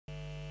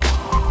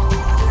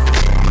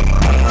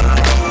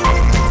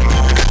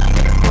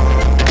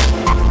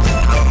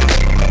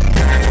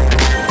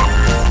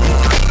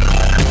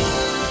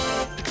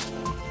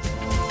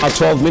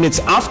12 minutes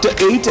after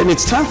 8, and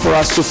it's time for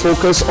us to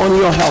focus on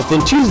your health.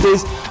 On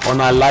Tuesdays, on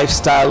our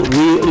lifestyle,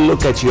 we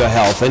look at your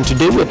health. And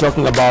today we're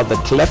talking about the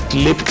cleft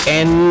lip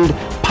and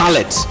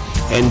palate.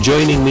 And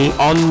joining me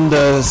on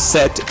the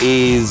set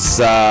is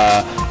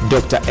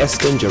Dr.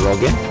 Esther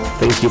Njoroge.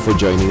 Thank you for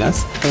joining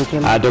us. Thank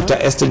you. Dr.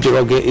 Esther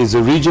Njoroge is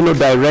a regional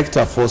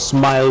director for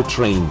Smile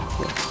Train.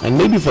 And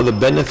maybe for the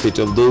benefit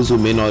of those who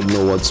may not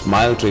know what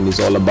Smile Train is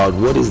all about,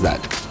 what is that?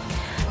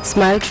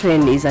 Smile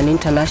Train is an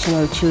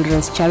international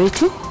children's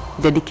charity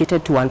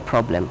dedicated to one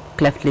problem,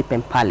 cleft lip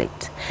and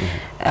palate.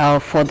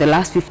 For the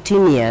last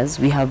 15 years,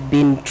 we have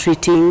been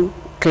treating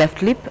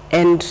cleft lip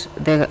and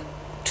the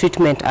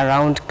treatment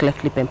around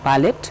cleft lip and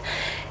palate.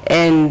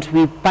 And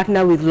we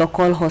partner with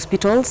local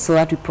hospitals so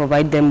that we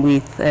provide them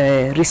with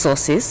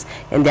resources,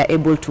 and they're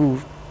able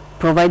to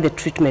provide the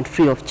treatment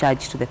free of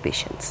charge to the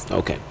patients.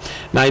 Okay.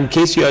 Now, in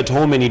case you're at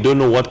home and you don't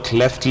know what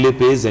cleft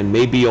lip is, and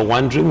maybe you're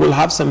wondering, we'll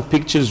have some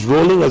pictures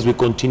rolling as we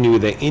continue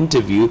with the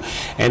interview,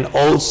 and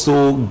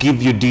also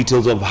give you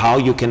details of how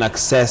you can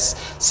access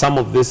some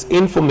of this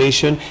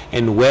information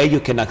and where you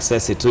can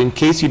access it. So in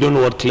case you don't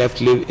know what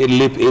cleft lip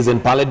is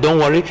and palate, don't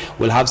worry,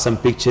 we'll have some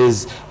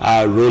pictures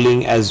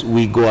rolling as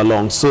we go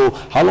along. So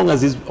how long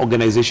has this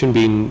organization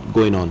been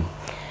going on?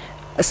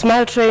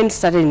 Smile Train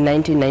started in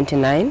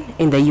 1999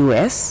 in the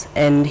US,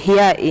 and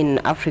here in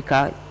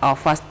Africa, our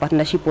first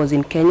partnership was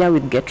in Kenya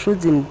with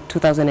Gertrude's in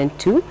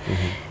 2002,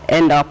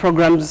 and our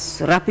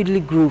programs rapidly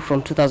grew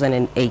from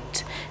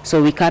 2008.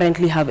 So we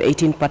currently have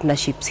 18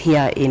 partnerships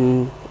here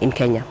in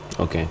Kenya.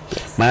 Okay.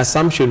 Yes. My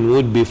assumption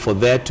would be for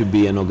there to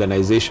be an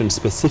organization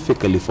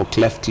specifically for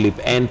cleft lip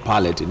and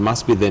palate, it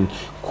must be then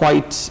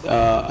quite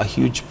a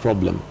huge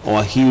problem, or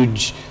a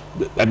huge,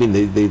 I mean,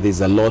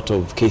 there's a lot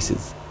of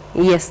cases.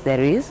 Yes, there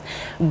is.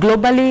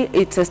 Globally,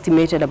 it's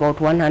estimated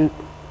about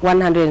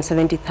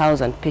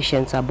 170,000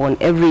 patients are born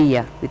every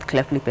year with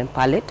cleft lip and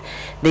palate.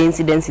 The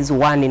incidence is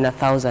 1 in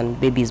 1,000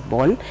 babies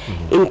born.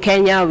 In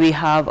Kenya, we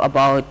have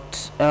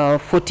about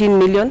 14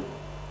 million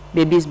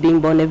babies being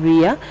born every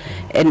year.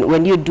 And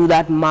when you do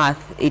that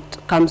math, it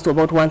comes to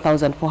about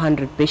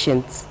 1,400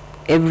 patients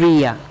every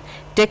year.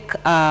 Take,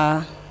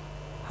 how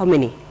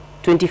many?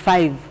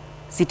 25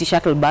 city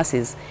shuttle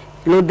buses.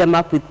 Load them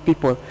up with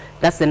people.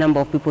 That's the number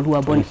of people who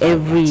are born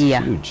every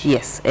year. Huge.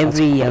 Yes,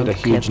 every year. That's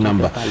quite a huge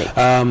number.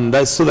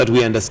 That's so that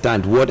we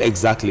understand what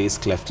exactly is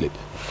cleft lip.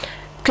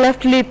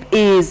 Cleft lip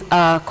is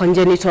a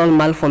congenital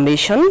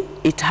malformation.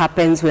 It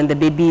happens when the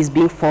baby is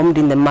being formed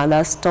in the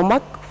mother's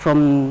stomach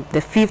from the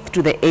 5th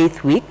to the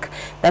 8th week.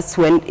 That's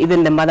when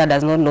even the mother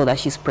does not know that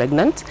she's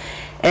pregnant.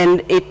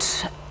 And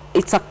it's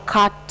a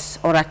cut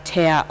or a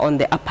tear on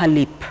the upper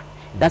lip.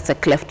 That's a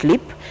cleft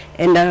lip.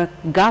 And a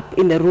gap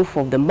in the roof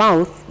of the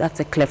mouth, that's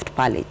a cleft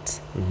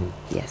palate.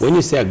 Yes. When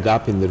you say a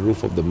gap in the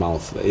roof of the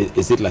mouth,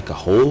 is it like a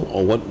hole,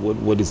 or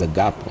what is a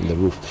gap on the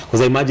roof?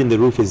 Because I imagine the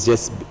roof is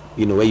just,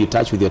 you know, where you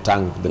touch with your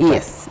tongue.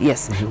 Yes,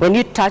 yes. When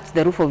you touch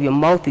the roof of your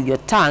mouth with your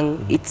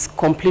tongue, it's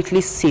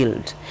completely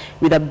sealed.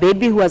 With a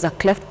baby who has a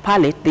cleft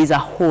palate, there's a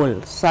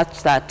hole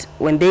such that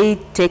when they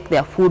take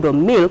their food or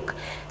milk,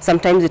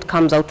 sometimes it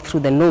comes out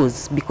through the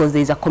nose, because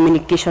there's a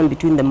communication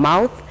between the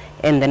mouth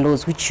and the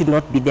nose, which should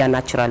not be there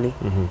naturally.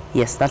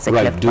 Yes, that's a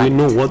cleft palate. Do you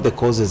know what the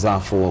causes are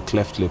for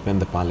cleft lip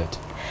and the palate?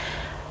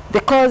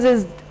 The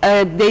causes,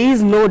 there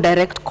is no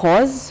direct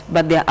cause,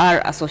 but there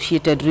are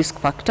associated risk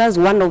factors.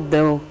 One of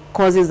the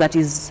causes that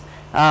is,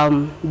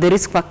 the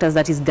risk factors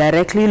that is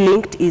directly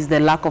linked is the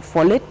lack of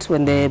folate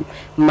when the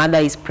mother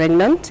is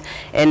pregnant.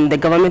 And the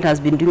government has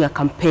been doing a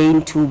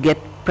campaign to get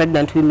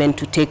pregnant women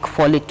to take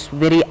folate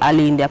very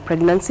early in their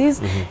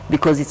pregnancies,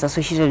 because it's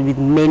associated with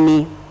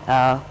many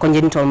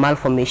congenital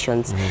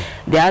malformations.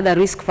 There are other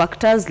risk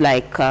factors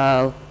like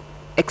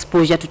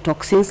exposure to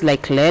toxins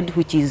like lead,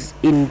 which is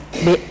in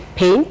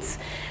paints,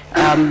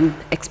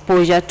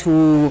 exposure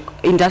to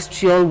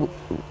industrial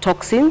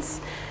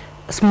toxins,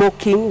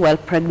 smoking while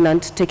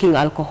pregnant, taking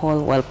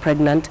alcohol while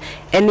pregnant,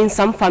 and in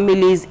some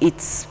families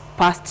it's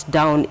passed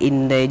down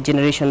in the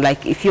generation.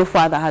 Like if your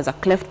father has a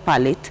cleft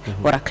palate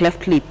or a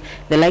cleft lip,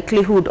 the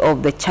likelihood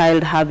of the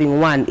child having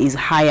one is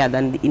higher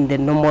than in the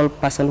normal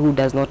person who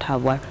does not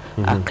have one,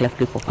 a cleft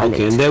lip or palate.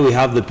 Okay, and there we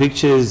have the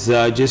pictures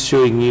just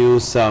showing you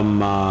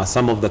some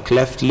of the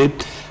cleft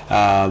lip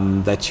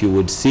that you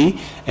would see,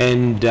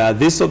 and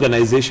this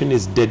organization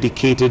is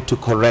dedicated to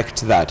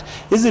correct that.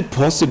 Is it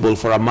possible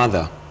for a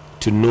mother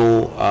to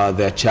know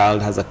their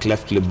child has a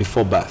cleft lip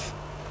before birth?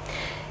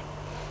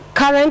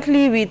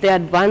 Currently, with the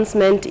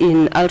advancement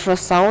in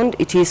ultrasound,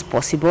 it is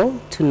possible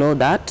to know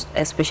that,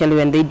 especially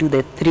when they do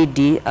the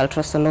 3D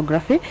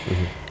ultrasonography.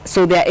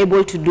 So they are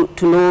able to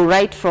know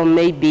right from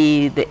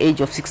maybe the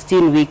age of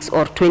 16 weeks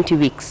or 20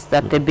 weeks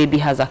that the baby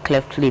has a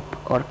cleft lip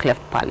or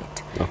cleft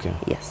palate. Okay.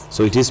 Yes.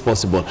 So it is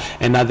possible.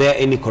 And are there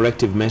any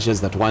corrective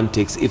measures that one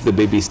takes if the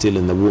baby is still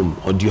in the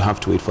womb, or do you have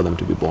to wait for them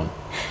to be born?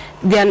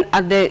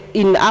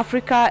 In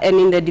Africa and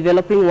in the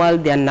developing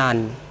world, there are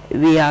none.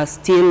 You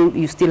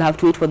still have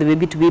to wait for the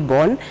baby to be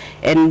born,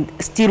 and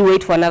still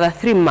wait for another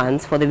 3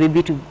 months for the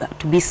baby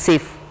to be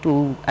safe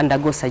to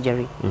undergo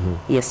surgery.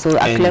 Yes, so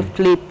a cleft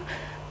lip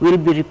will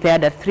be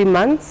repaired at 3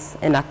 months,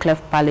 and a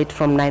cleft palate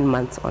from 9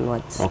 months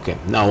onwards. Okay.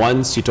 Now,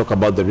 once you talk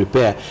about the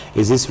repair,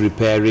 is this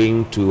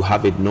repairing to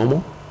have it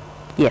normal?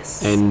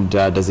 Yes. And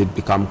does it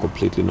become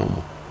completely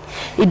normal?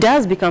 It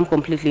does become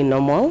completely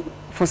normal.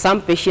 For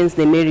some patients,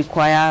 they may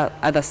require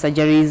other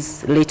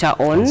surgeries later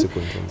on,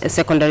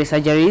 secondary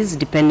surgeries,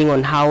 depending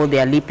on how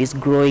their lip is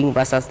growing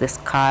versus the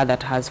scar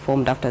that has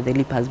formed after the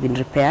lip has been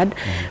repaired.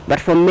 But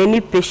for many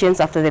patients,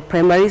 after the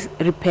primary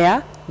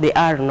repair, they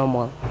are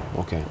normal.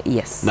 Okay.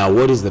 Yes. Now,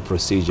 what is the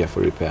procedure for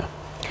repair?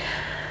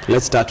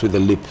 Let's start with the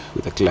lip,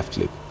 with the cleft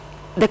lip.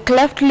 The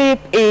cleft lip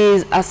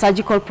is a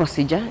surgical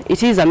procedure.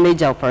 It is a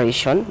major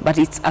operation, but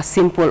it's a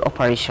simple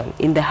operation.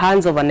 In the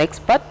hands of an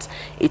expert,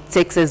 it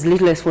takes as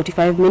little as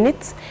 45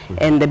 minutes,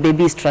 and the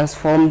baby is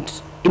transformed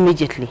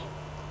immediately.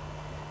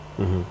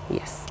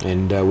 Yes.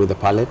 And with the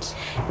palate?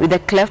 With the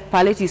cleft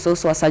palate, is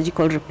also a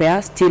surgical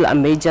repair, still a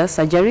major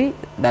surgery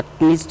that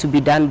needs to be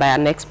done by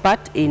an expert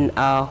in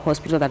a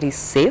hospital that is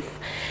safe.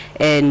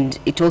 And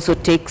it also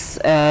takes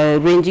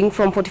ranging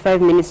from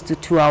 45 minutes to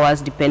 2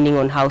 hours, depending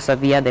on how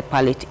severe the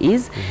palate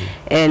is.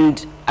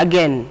 And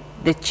again,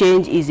 the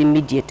change is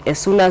immediate. As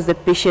soon as the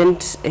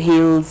patient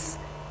heals,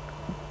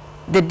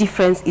 the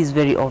difference is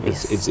very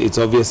obvious. It's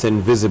obvious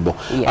and visible.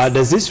 Yes.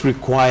 Does this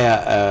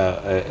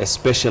require a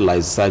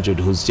specialized surgeon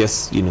who's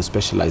just,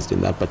 specialized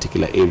in that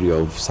particular area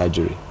of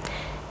surgery?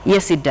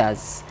 Yes, it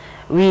does.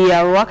 We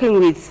are working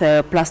with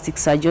plastic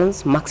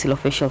surgeons,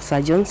 maxillofacial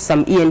surgeons,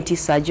 some ENT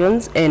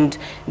surgeons, and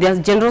there are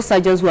general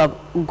surgeons who have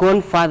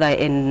gone further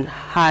and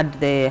had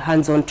the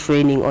hands-on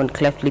training on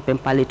cleft lip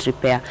and palate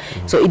repair.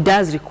 So it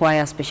does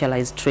require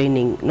specialized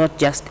training, not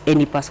just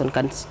any person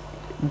can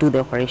do the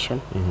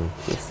operation.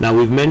 Yes. Now,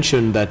 we've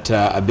mentioned that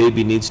a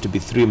baby needs to be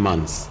 3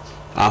 months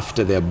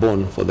after they're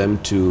born for them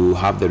to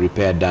have the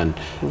repair done.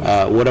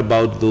 Yes. What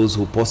about those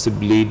who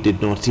possibly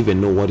did not even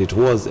know what it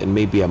was and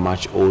maybe are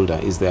much older?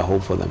 Is there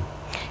hope for them?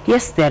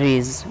 Yes, there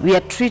is. We are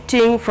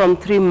treating from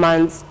 3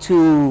 months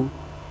to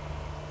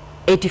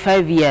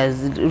 85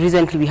 years.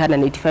 Recently, we had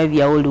an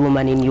 85-year-old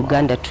woman in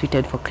Uganda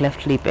treated for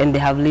cleft lip, and they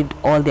have lived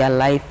all their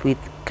life with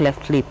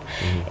cleft lip,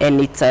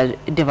 and it's a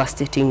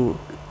devastating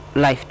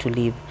life to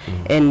live.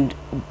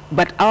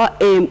 But our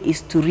aim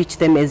is to reach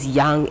them as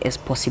young as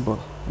possible,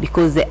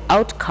 because the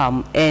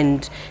outcome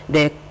and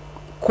the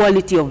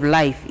quality of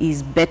life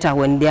is better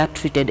when they are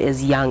treated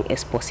as young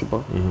as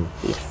possible.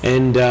 Yes.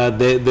 And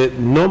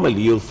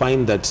normally you'll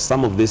find that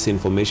some of this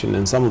information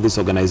and some of these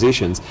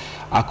organizations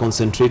are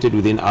concentrated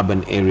within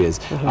urban areas.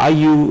 Are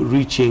you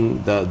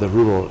reaching the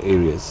rural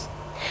areas?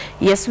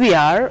 Yes, we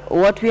are.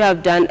 What we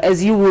have done,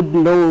 as you would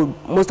know,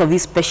 most of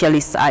these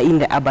specialists are in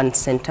the urban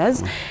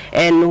centers.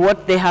 And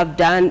what they have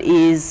done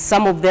is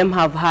some of them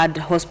have had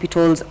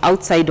hospitals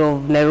outside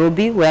of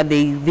Nairobi where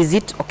they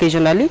visit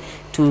occasionally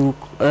to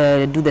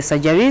do the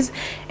surgeries.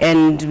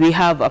 And we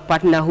have a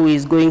partner who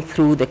is going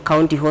through the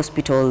county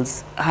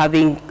hospitals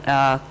having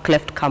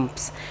cleft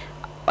camps.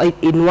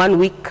 In 1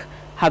 week,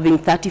 having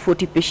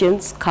 30-40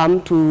 patients come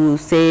to,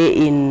 say,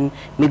 in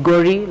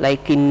Migori,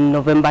 like in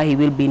November he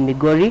will be in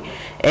Migori,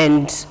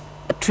 and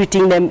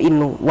treating them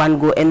in one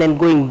go, and then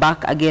going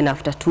back again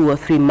after 2 or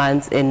 3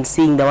 months and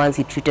seeing the ones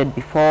he treated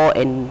before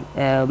and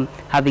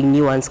having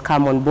new ones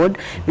come on board,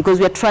 because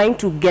we are trying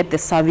to get the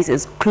service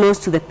as close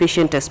to the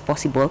patient as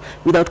possible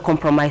without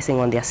compromising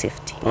on their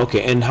safety.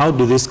 Okay, and how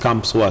do these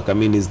camps work? I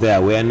mean, is there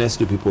awareness?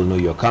 Do people know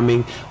you're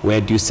coming? Where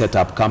do you set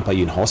up camp? Are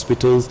you in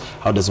hospitals?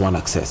 How does one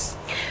access?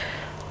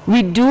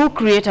 We do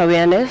create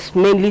awareness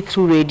mainly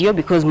through radio,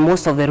 because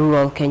most of the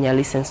rural Kenya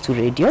listens to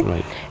radio.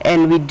 Right.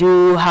 And we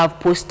do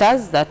have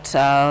posters that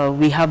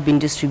we have been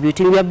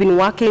distributing. We have been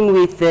working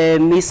with the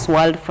Miss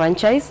World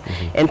franchise,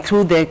 and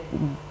through the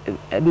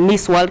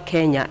Miss World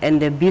Kenya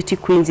and the beauty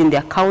queens in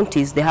their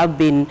counties, they have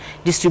been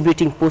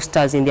distributing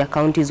posters in their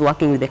counties,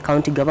 working with the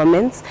county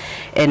governments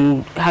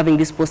and having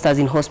these posters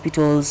in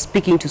hospitals,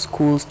 speaking to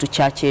schools, to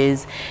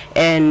churches.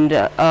 And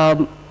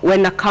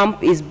when a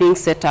camp is being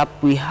set up,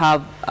 we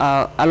have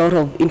a lot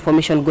of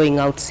information going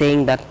out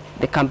saying that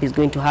the camp is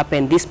going to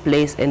happen this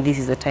place and this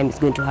is the time it's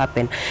going to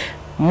happen.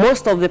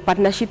 Most of the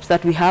partnerships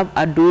that we have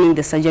are doing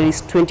the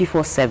surgeries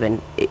 24/7.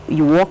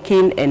 You walk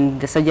in and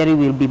the surgery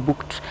will be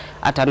booked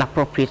at an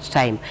appropriate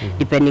time,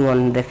 depending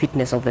on the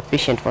fitness of the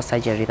patient for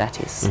surgery,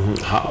 that is.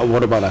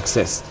 What about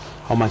access?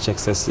 How much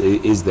access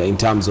is there in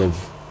terms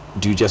of,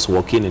 do you just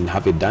walk in and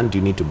have it done? Do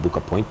you need to book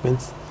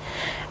appointments?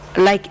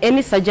 Like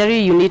any surgery,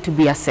 you need to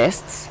be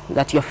assessed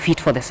that you're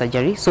fit for the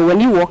surgery. So when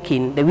you walk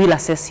in, they will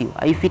assess you.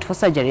 Are you fit for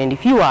surgery? And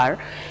if you are,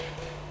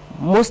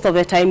 most of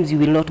the times you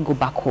will not go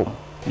back home.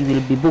 You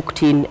will be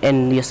booked in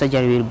and your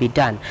surgery will be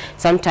done.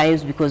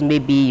 Sometimes because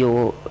maybe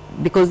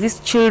because these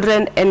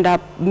children end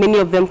up, many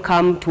of them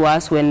come to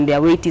us when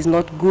their weight is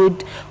not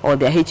good or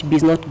their HB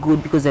is not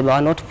good because they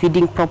are not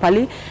feeding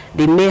properly.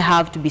 They may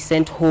have to be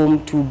sent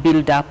home to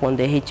build up on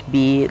the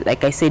HB.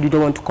 Like I said, we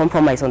don't want to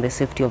compromise on the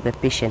safety of the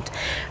patient.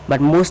 But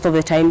most of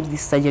the time,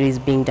 this surgery is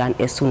being done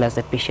as soon as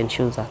the patient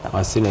shows up.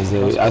 As soon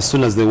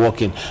as they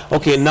walk in.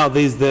 Okay, now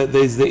there's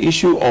the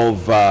issue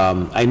of,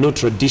 I know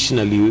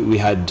traditionally we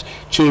had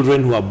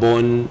children who are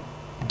born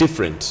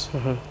different,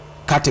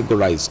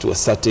 categorized to a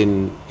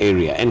certain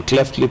area, and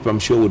cleft lip, I'm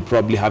sure, would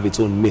probably have its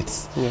own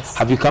myths. Yes.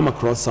 Have you come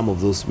across some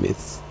of those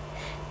myths?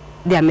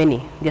 There are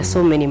many. There are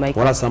so many, Michael.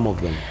 What are some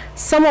of them?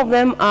 Some of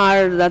them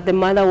are that the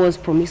mother was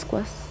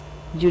promiscuous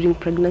during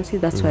pregnancy.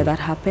 That's why that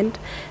happened.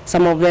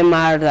 Some of them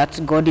are that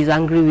God is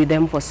angry with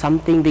them for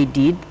something they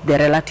did. Their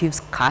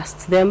relatives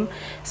cast them.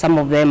 Some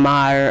of them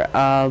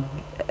are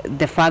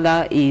the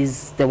father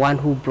is the one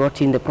who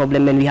brought in the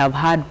problem. And we have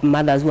had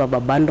mothers who have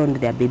abandoned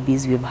their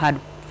babies. We've had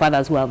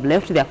fathers who have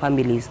left their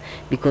families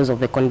because of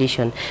the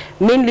condition,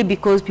 mainly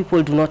because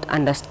people do not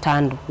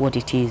understand what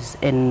it is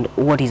and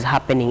what is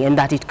happening and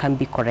that it can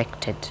be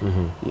corrected.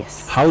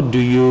 Yes. How do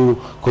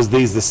you, because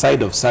there is the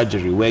side of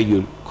surgery where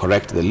you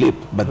correct the lip,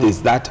 but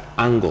there's that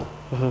angle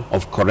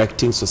of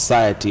correcting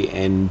society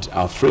and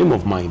our frame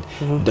of mind.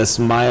 Does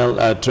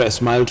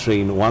Smile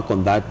Train work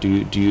on that? Do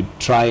you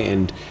try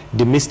and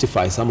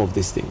demystify some of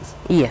these things?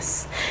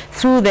 Yes.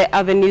 Through the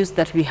avenues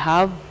that we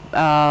have,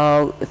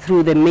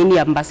 through the many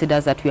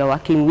ambassadors that we are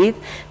working with,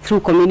 through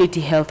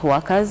community health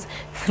workers,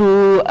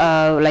 through,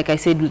 like I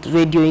said,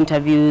 radio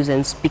interviews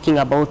and speaking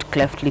about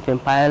cleft lip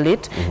and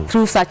palate,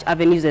 through such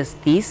avenues as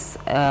this,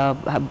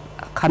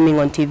 coming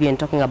on TV and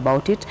talking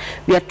about it,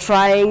 we are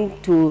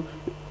trying to,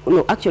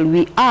 actually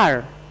we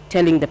are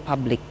telling the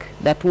public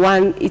that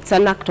one, it's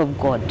an act of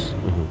God.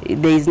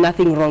 There is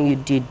nothing wrong you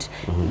did.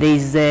 There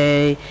is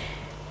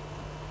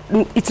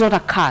it's not a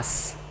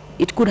curse.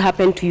 It could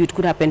happen to you, it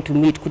could happen to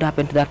me, it could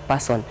happen to that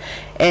person.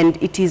 And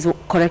it is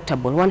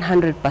correctable,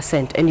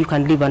 100%, and you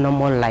can live a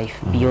normal life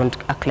beyond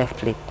a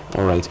cleft lip.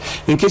 All right.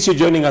 In case you're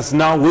joining us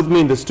now, with me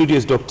in the studio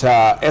is Dr.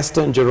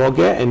 Esther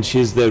Njoroge, and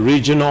she's the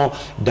Regional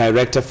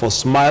Director for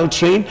Smile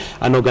Train,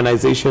 an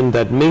organization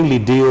that mainly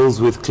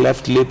deals with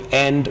cleft lip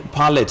and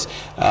palate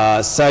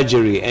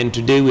surgery. And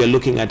today we are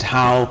looking at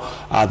how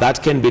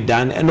that can be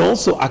done, and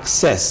also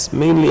access,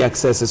 mainly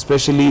access,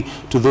 especially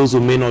to those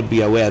who may not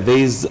be aware. There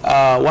is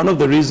one of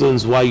the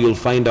reasons why you'll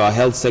find our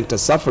health sector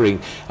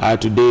suffering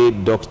today,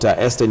 Dr.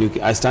 Esther,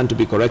 and I stand to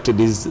be corrected,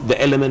 is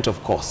the element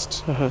of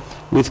cost.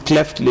 With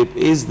cleft lip,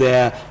 is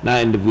there now,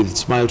 and with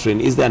Smile Train,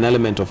 is there an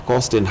element of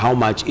cost, and how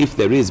much, if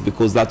there is,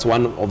 because that's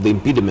one of the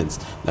impediments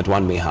that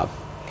one may have?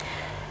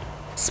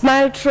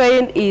 Smile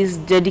Train is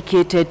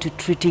dedicated to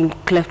treating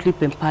cleft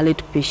lip and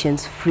palate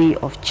patients free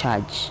of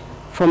charge.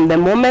 From the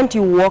moment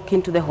you walk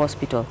into the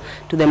hospital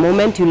to the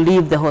moment you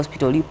leave the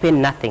hospital, you pay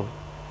nothing.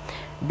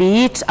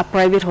 Be it a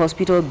private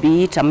hospital,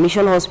 be it a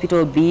mission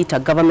hospital, be it a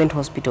government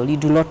hospital, you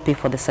do not pay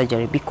for the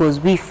surgery because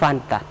we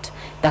fund that.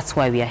 That's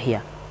why we are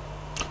here.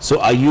 So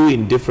are you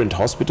in different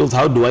hospitals?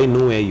 How do I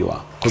know where you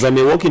are? Because I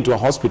may walk into a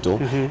hospital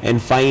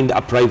and find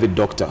a private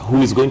doctor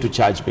who is going to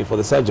charge me for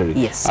the surgery.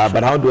 Yes.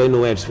 But how do I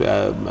know where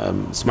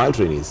Smile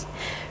Train is?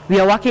 We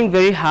are working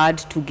very hard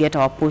to get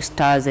our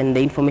posters and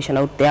the information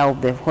out there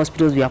of the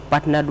hospitals we have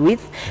partnered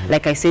with.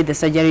 Like I said, the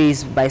surgery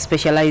is by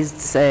specialized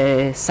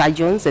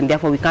surgeons, and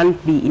therefore we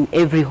can't be in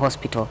every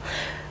hospital.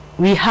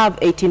 We have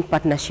 18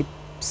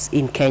 partnerships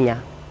in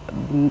Kenya,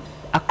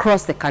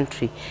 across the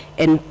country,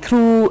 and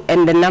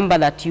the number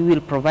that you will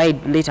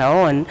provide later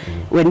on,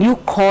 when you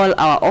call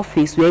our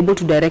office, we're able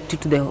to direct you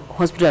to the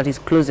hospital that is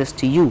closest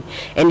to you.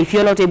 And if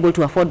you're not able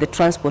to afford the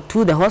transport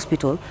to the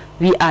hospital,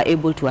 we are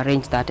able to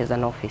arrange that as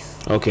an office.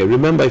 Okay,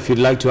 remember, if you'd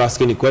like to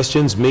ask any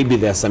questions, maybe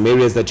there are some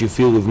areas that you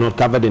feel we've not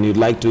covered and you'd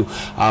like to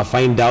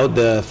find out,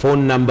 the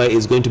phone number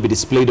is going to be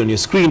displayed on your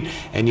screen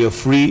and you're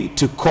free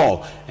to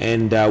call,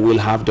 and we'll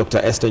have Dr.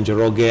 Esther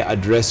Njoroge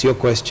address your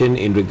question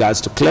in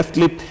regards to cleft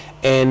lip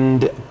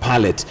and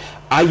palate.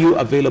 Are you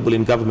available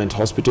in government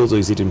hospitals or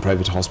is it in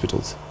private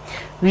hospitals?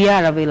 We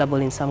are available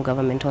in some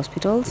government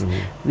hospitals.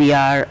 We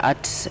are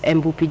at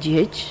Embu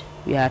PGH,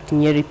 we are at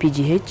Nyeri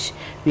PGH,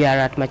 we are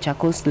at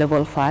Machakos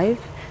Level 5,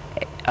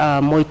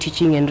 Moi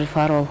Teaching and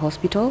Referral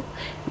Hospital.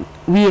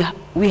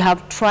 We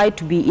have tried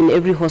to be in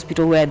every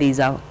hospital where there is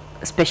a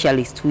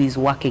specialist who is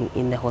working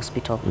in the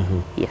hospital.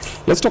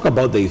 Yes. Let's talk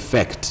about the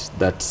effect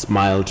that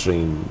Smile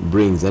Train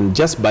brings, and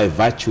just by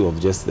virtue of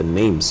just the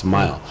name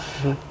Smile.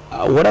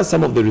 What are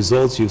some of the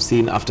results you've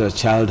seen after a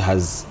child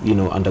has,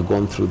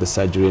 undergone through the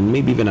surgery, and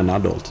maybe even an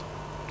adult?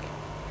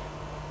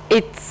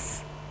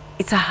 It's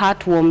a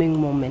heartwarming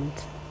moment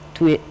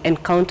to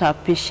encounter a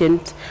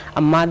patient,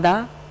 a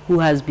mother who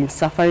has been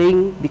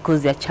suffering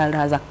because their child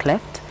has a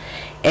cleft,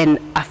 and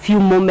a few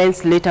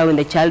moments later when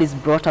the child is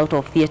brought out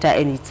of theater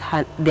and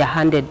they're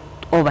handed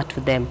over to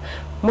them,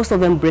 most of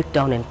them break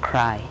down and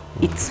cry.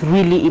 It's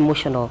really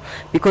emotional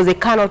because they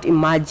cannot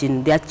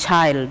imagine their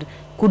child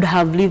could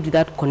have lived with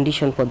that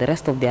condition for the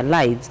rest of their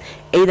lives,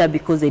 either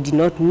because they did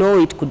not know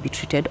it could be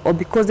treated or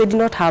because they did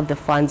not have the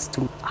funds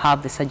to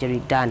have the surgery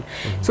done.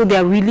 So they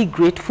are really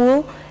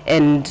grateful,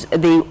 and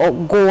they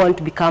go on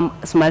to become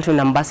Smile Train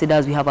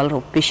ambassadors. We have a lot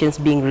of patients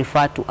being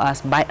referred to us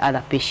by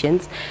other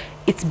patients.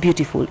 It's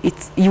beautiful.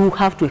 You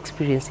have to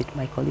experience it,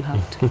 Michael. You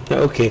have to.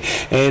 Okay.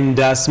 And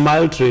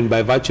Smile Train,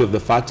 by virtue of the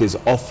fact, is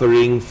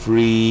offering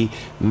free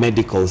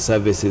medical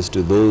services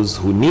to those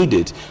who need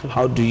it.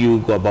 How do you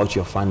go about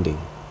your funding?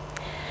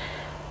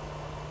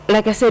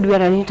 Like I said, we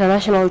are an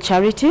international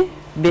charity.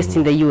 based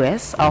in the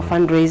US. Our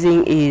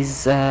fundraising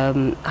is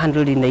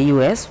handled in the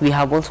US. We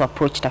have also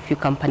approached a few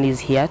companies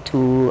here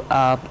to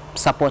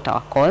support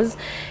our cause,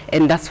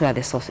 and that's where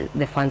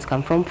the funds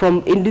come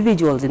from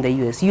individuals in the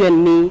US. You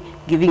and me,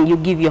 you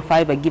give your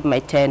 5, I give my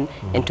 10,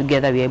 and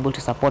together we're able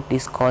to support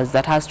this cause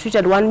that has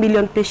treated 1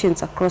 million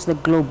patients across the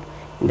globe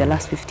in the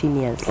last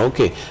 15 years.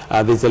 Okay,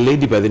 there's a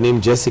lady by the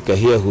name Jessica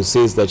here who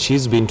says that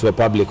she's been to a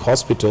public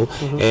hospital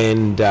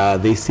and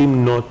they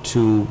seem not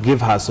to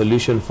give her a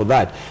solution for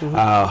that.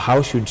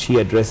 How should she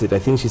address it? I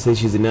think she says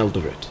she's in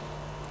Eldoret.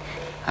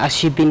 Has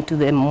she been to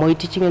the Moi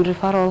Teaching and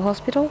Referral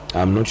Hospital?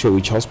 I'm not sure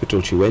which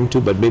hospital she went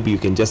to, but maybe you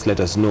can just let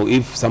us know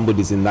if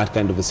somebody's in that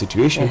kind of a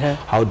situation,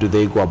 how do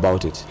they go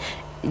about it?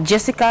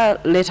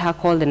 Jessica, let her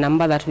call the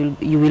number that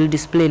you will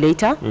display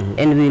later,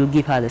 and we will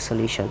give her the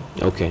solution.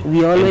 Okay.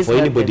 We always and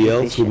for anybody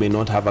else who may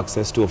not have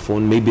access to a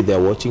phone, maybe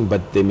they're watching,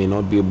 but they may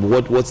not be.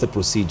 What's the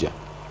procedure?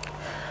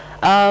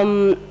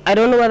 I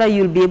don't know whether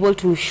you'll be able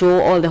to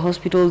show all the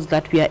hospitals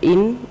that we are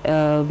in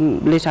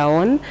later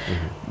on,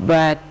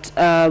 but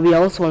we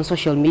are also on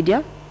social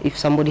media. If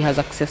somebody has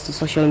access to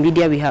social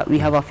media, we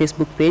have our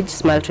Facebook page,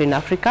 Smile Train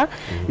Africa.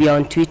 We are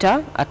on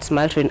Twitter at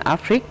Smile Train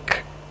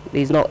Africa.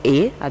 There is no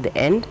A at the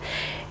end.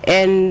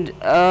 And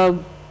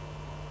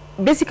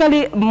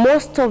basically,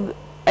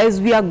 as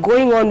we are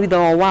going on with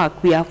our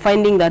work, we are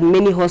finding that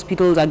many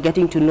hospitals are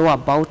getting to know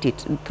about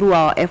it through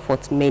our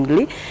efforts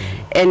mainly,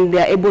 and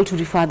they are able to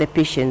refer the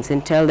patients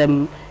and tell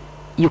them,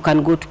 you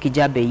can go to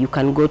Kijabe, you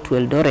can go to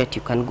Eldoret,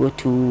 you can go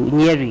to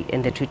Nyeri,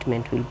 and the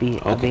treatment will be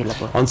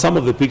available. On some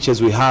of the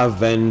pictures we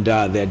have, and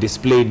they're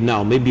displayed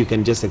now, maybe you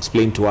can just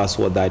explain to us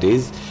what that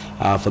is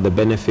for the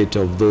benefit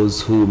of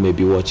those who may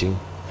be watching.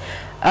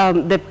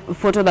 The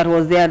photo that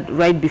was there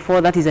right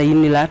before that is a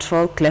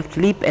unilateral cleft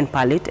lip and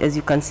palate. As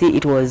you can see,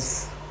 it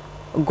was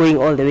going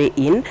all the way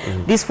in.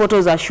 These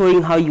photos are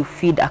showing how you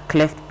feed a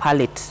cleft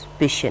palate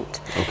patient.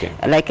 Okay.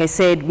 Like I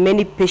said,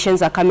 many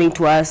patients are coming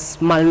to us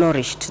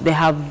malnourished. They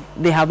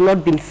have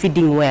not been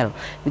feeding well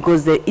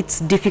because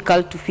it's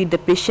difficult to feed the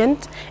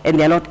patient, and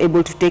they are not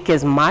able to take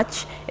as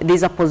much.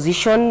 There's a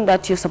position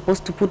that you're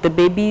supposed to put the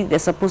baby. They're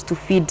supposed to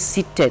feed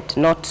seated,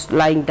 not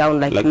lying down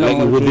like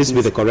normal would babies. This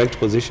be the correct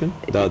position,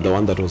 the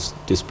one that was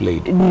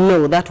displayed?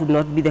 No, that would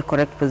not be the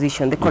correct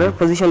position. The correct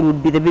position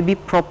would be the baby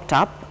propped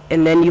up,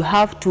 and then you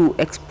have to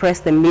express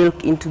the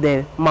milk into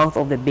the mouth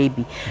of the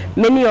baby.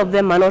 Many of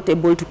them are not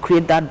able to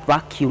create that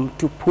vacuum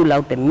to pull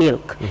out the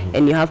milk,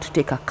 and you have to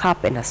take a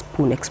cup and a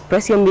spoon,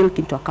 express your milk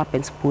into a cup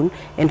and spoon,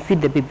 and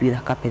feed the baby with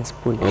a cup and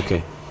spoon.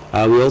 Okay.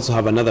 We also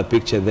have another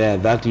picture there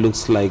that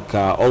looks like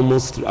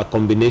almost a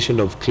combination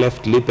of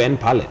cleft lip and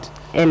palate.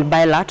 And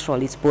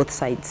bilateral, it's both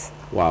sides.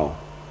 Wow.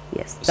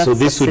 Yes. So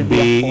this would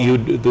be,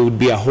 there would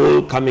be a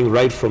hole coming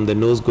right from the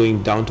nose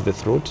going down to the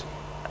throat?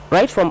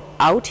 Right from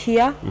out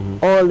here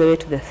all the way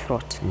to the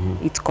throat.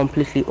 It's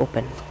completely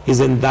open.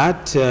 Isn't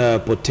that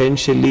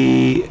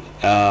potentially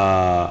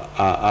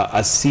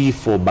a sea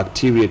for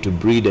bacteria to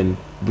breed and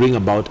bring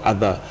about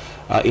other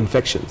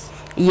infections?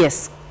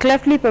 Yes.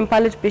 Cleft lip and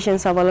palate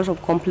patients have a lot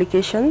of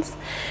complications.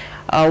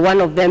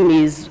 One of them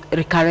is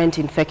recurrent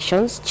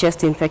infections,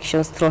 chest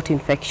infections, throat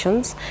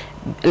infections.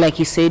 Like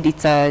you said,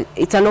 it's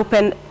an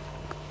open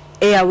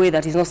airway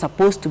that is not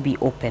supposed to be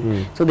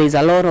open. So there's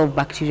a lot of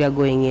bacteria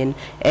going in,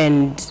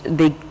 and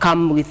they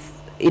come with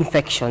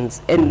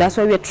infections. And that's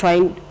why we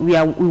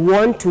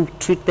want to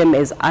treat them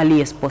as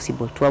early as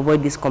possible to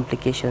avoid these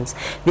complications.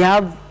 They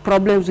have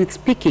problems with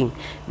speaking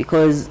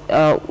because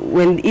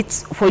when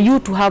it's for you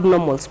to have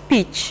normal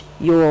speech,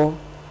 your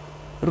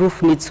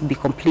roof needs to be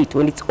complete.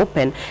 When it's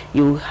open,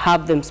 you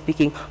have them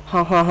speaking,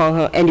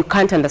 and you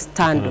can't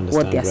understand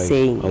what they're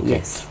saying. Okay.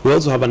 Yes. We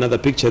also have another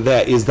picture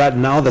there. Is that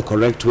now the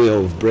correct way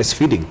of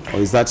breastfeeding, or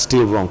is that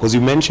still wrong? Because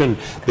you mentioned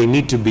they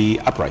need to be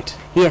upright.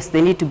 Yes,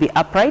 they need to be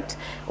upright.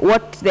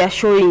 What they're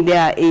showing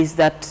there is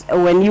that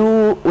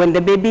when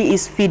the baby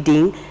is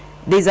feeding,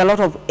 there's a lot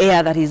of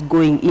air that is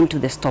going into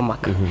the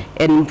stomach.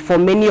 And for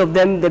many of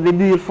them, the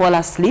baby will fall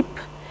asleep.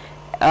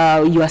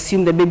 You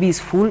assume the baby is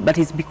full, but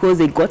it's because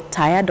they got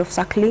tired of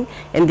suckling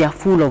and they are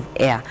full of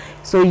air.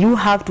 So you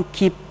have to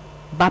keep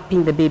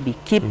burping the baby,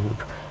 keep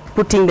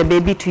putting the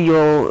baby to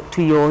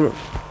your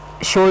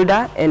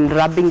shoulder and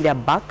rubbing their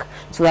back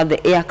so that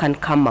the air can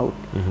come out.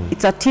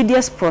 It's a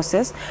tedious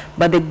process,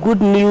 but the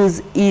good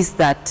news is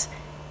that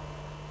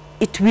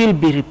it will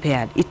be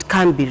repaired. It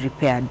can be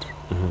repaired.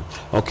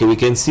 Okay, we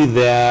can see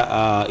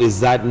there, is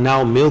that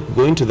now milk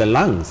going to the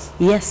lungs?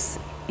 Yes.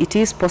 It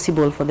is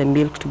possible for the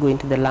milk to go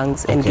into the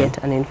lungs and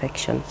get an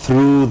infection.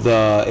 Through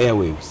the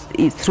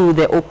airwaves? Through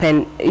the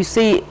open, you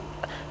see,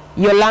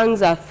 your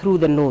lungs are through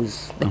the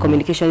nose. The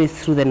communication is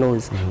through the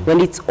nose.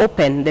 When it's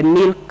open, the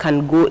milk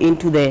can go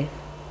into the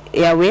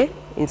airway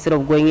instead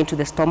of going into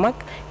the stomach,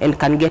 and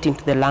can get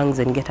into the lungs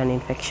and get an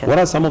infection. What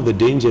are some of the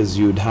dangers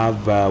you'd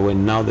have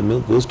when now the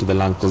milk goes to the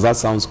lungs? Because that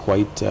sounds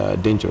quite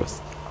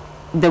dangerous.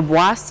 The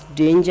worst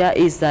danger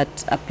is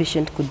that a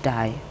patient could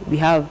die.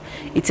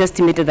 It's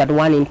estimated that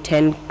 1 in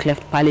 10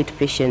 cleft palate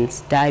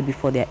patients die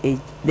before the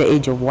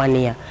age of 1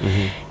 year.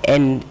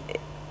 And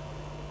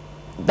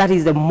that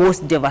is the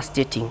most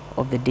devastating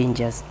of the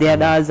dangers. The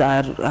others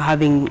are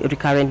having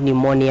recurrent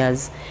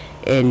pneumonias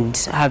and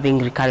having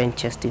recurrent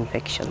chest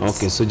infections.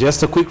 Okay, so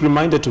just a quick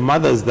reminder to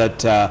mothers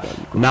that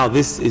now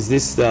this is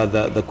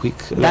the quick...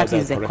 That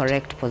is the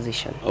correct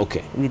position.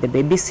 Okay. With the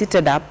baby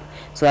seated up,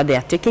 so that they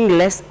are taking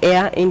less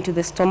air into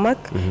the stomach,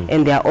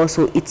 and they are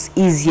also, it's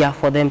easier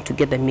for them to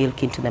get the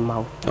milk into the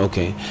mouth.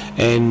 Okay,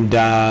 and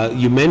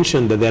you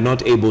mentioned that they're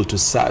not able to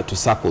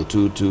suckle,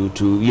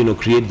 to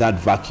create that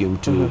vacuum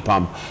to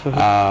pump.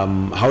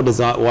 How does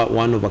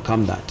one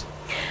overcome that?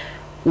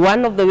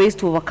 One of the ways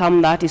to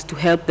overcome that is to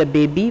help the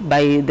baby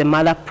by the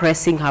mother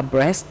pressing her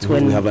breast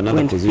when we have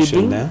another position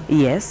feeding. there.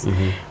 Yes,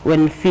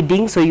 when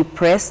feeding, so you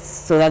press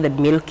so that the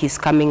milk is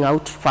coming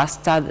out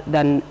faster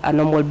than a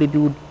normal baby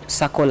would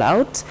suckle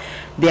out.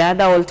 The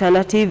other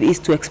alternative is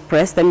to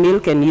express the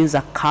milk and use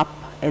a cup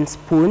and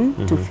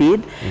spoon to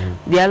feed.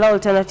 The other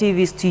alternative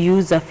is to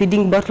use a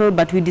feeding bottle,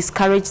 but we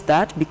discourage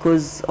that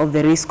because of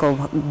the risk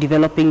of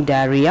developing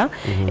diarrhea.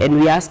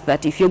 And we ask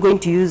that if you're going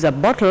to use a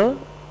bottle,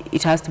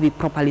 it has to be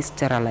properly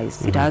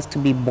sterilized. It has to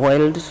be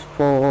boiled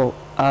for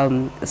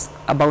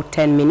about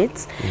 10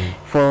 minutes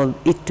for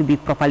it to be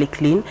properly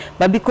clean.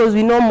 But because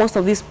we know most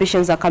of these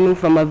patients are coming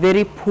from a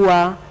very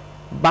poor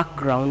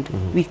background,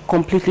 we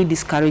completely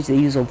discourage the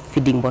use of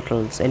feeding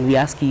bottles, and we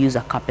ask you use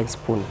a cup and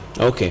spoon.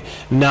 Okay.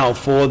 Now,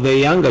 for the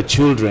younger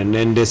children,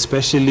 and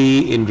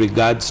especially in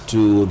regards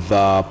to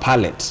the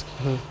palate,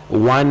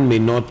 one may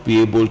not be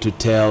able to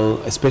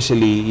tell,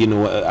 especially,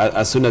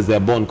 as soon as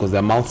they're born, because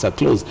their mouths are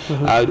closed.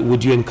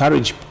 Would you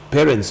encourage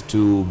parents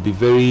to be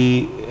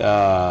very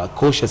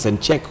cautious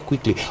and check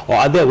quickly, or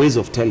are there ways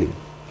of telling?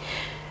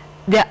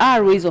 There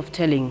are ways of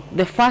telling.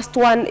 The first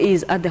one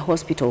is at the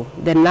hospital.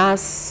 The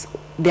nurse,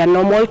 their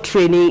normal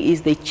training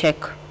is they check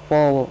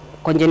for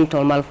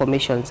congenital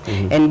malformations,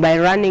 and by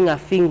running a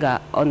finger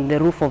on the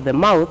roof of the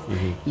mouth,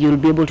 you'll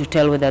be able to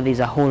tell whether there's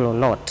a hole or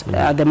not.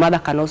 The mother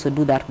can also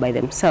do that by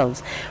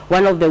themselves.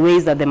 One of the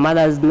ways that the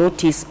mothers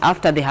notice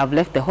after they have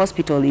left the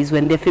hospital is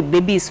when the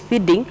baby is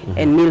feeding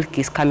and milk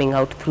is coming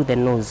out through the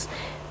nose.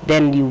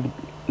 Then you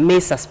may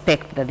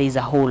suspect that there is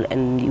a hole,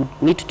 and you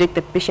need to take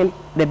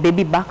the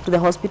baby back to the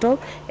hospital,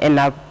 and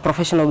a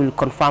professional will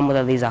confirm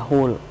whether there is a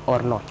hole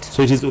or not.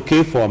 So it is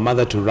okay for a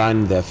mother to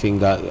run their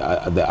finger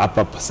at the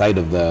upper side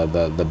of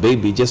the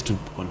baby just to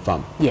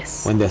confirm?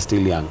 Yes. When they're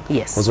still young?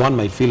 Yes. Because one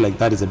might feel like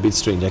that is a bit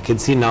strange. I can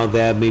see now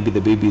there maybe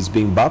the baby is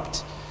being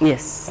burped.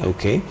 Yes.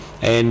 Okay.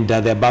 And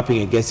their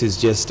burping, I guess, is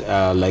just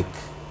like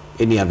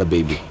any other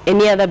baby?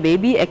 Any other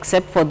baby,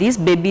 except for these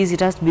babies,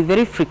 it has to be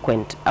very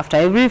frequent. After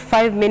every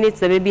 5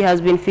 minutes the baby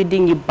has been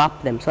feeding, you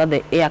burp them so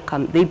the air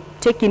they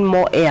take in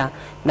more air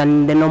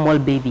than the normal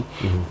baby.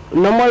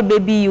 Normal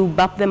baby, you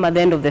burp them at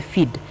the end of the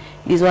feed.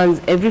 These ones,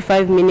 every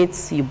 5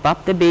 minutes you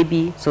burp the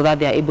baby so that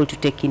they are able to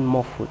take in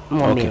more food,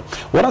 more milk.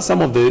 What are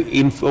some of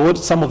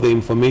the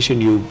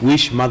information you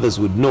wish mothers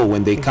would know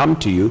when they come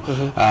to you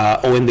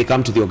or when they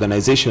come to the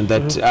organization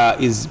that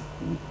is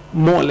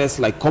more or less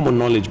like common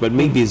knowledge, but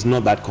maybe it's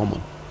not that common?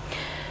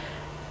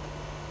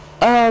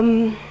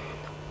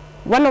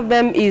 One of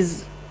them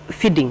is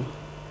feeding.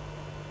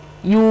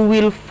 You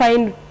will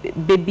find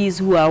babies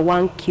who are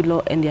 1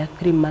 kilo and they are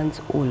 3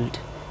 months old.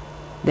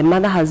 The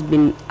mother has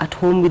been at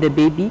home with the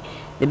baby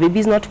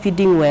is not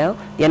feeding well,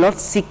 they are not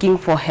seeking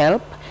for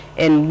help,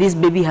 and this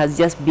baby has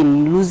just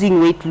been losing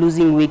weight.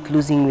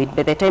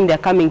 By the time they are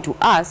coming to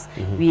us,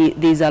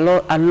 there's a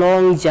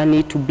long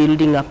journey to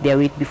building up their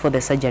weight before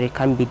the surgery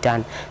can be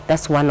done.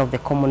 That's one of the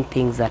common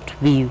things that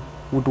we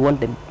would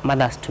want the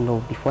mothers to know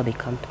before they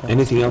come to us.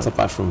 Anything else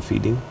apart from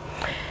feeding?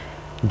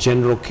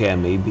 General care,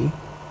 maybe?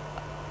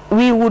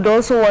 We would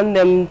also want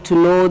them to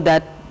know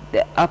that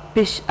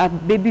a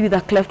baby with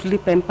a cleft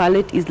lip and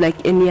palate is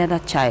like any other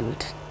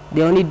child.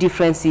 The only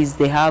difference is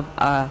they have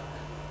a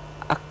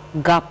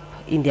gap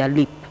in their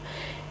lip.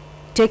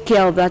 Take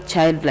care of that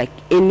child like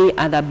any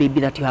other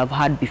baby that you have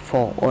had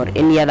before, or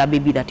any other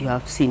baby that you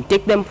have seen.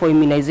 Take them for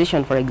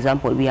immunization, for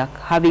example. We are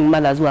having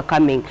mothers who are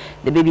coming,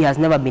 the baby has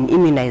never been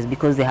immunized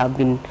because they have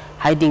been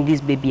hiding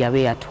this baby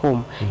away at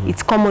home.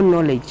 It's common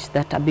knowledge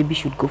that a baby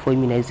should go for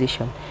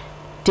immunization.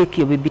 Take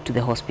your baby to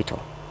the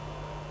hospital.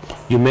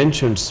 You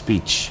mentioned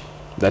speech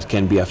that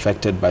can be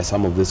affected by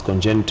some of these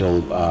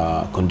congenital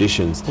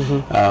conditions.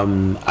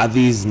 Are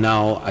these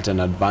now at an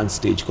advanced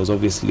stage? Because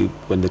obviously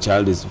when the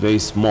child is very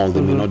small,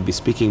 they may not be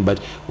speaking, but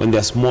when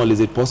they're small, is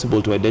it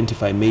possible to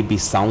identify maybe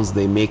sounds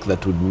they make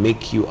that would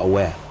make you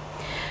aware?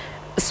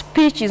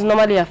 Speech is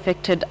normally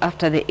affected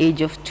after the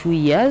age of 2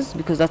 years,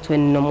 because that's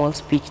when normal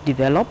speech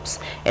develops,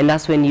 and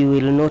that's when you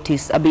will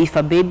notice if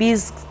a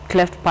baby's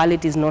cleft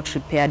palate is not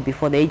repaired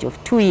before the age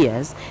of 2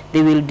 years,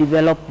 they will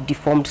develop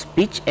deformed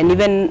speech, and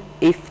even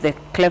if the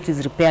cleft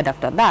is repaired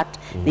after that,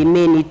 they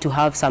may need to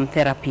have some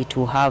therapy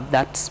to have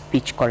that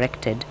speech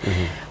corrected,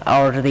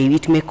 or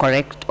it may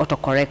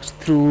autocorrect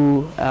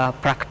through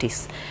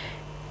practice.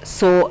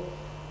 So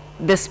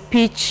the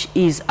speech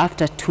is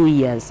after 2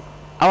 years.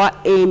 Our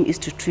aim is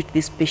to treat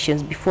these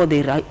patients before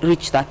they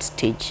reach that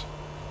stage.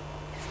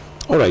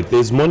 All right,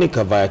 there's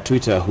Monica via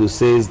Twitter who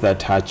says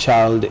that her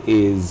child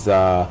is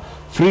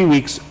 3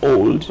 weeks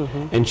old,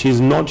 and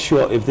she's not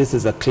sure if this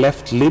is a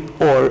cleft lip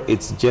or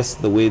it's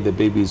just the way the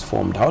baby is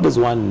formed. How does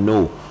one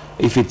know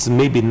if it's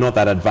maybe not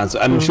that advanced?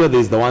 I'm sure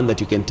there's the one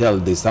that you can tell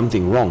there's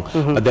something wrong,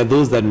 but there are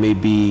those that may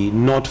be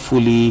not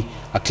fully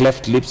a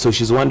cleft lip, so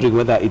she's wondering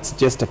whether it's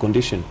just a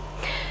condition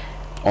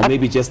or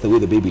maybe just the way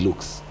the baby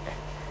looks.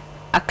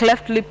 A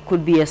cleft lip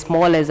could be as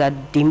small as a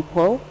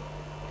dimple.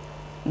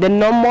 The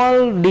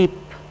normal lip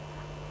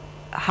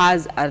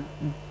has a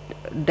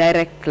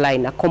direct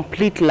line, a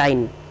complete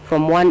line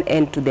from one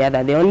end to the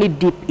other. The only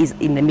dip is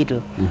in the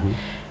middle.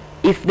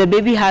 If the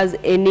baby has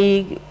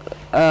any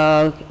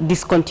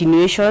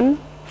discontinuation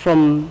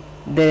from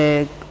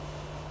the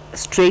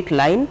straight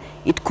line,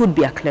 it could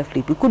be a cleft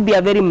lip. It could be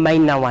a very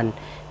minor one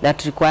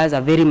that requires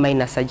a very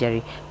minor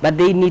surgery, but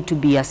they need to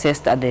be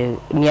assessed at the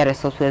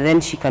nearest hospital.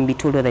 Then she can be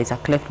told whether it's a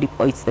cleft lip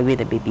or it's the way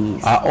the baby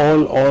is. Are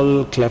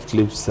all cleft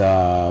lips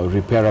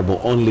repairable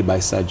only by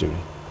surgery?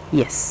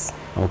 Yes.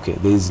 Okay,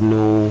 there is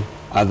no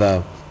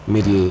other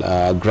middle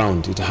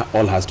ground. It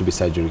all has to be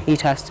surgery.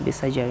 It has to be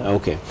surgery.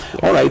 Okay.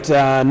 Yes. All right.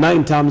 Now,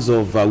 in terms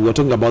of we were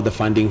talking about the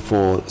funding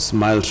for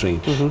Smile Train,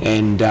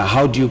 and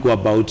how do you go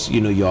about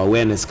your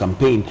awareness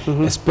campaign,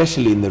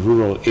 especially in the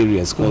rural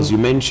areas? Because you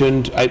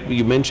mentioned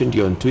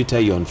you're on Twitter,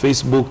 you're on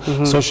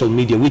Facebook, social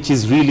media, which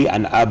is really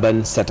an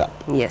urban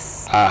setup.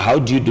 Yes. How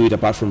do you do it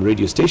apart from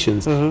radio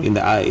stations in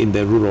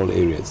the rural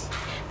areas?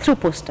 Through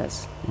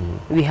posters.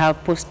 We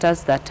have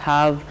posters that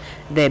have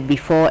the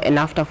before and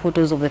after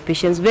photos of the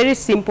patients. Very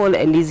simple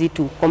and easy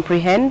to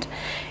comprehend.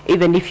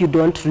 Even if you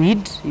don't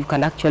read, you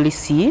can actually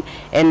see.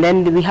 And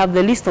then we have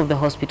the list of the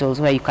hospitals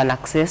where you can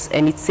access,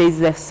 and it says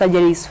the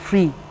surgery is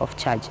free of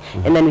charge.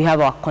 And then we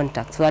have our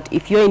contact, so that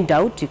if you're in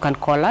doubt, you can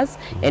call us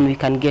and we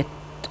can give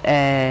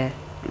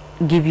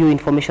you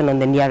information on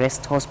the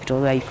nearest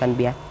hospital where you can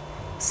be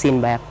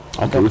seen by a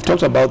Okay, we've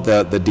talked about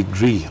the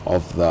degree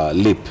of the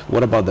lip.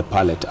 What about the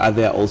palate? Are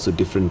there also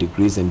different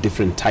degrees and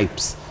different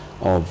types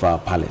of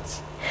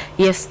palates?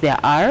 Yes, there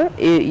are.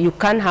 You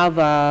can have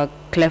a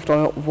cleft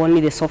of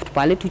only the soft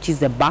palate, which is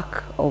the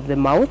back of the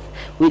mouth.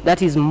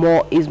 That is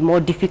more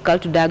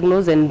difficult to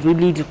diagnose and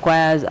really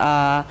requires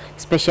a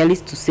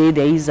specialist to say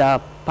there is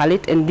a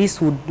palate, and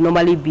this would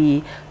normally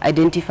be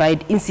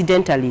identified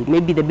incidentally.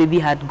 Maybe the baby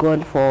had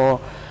gone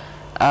for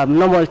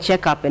normal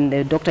checkup and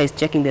the doctor is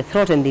checking the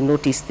throat and they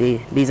notice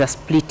there's a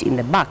split in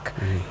the back.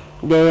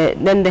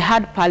 Then the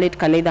hard palate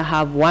can either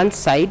have one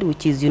side,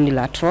 which is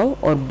unilateral,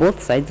 or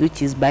both sides,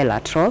 which is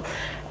bilateral.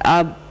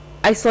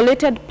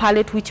 Isolated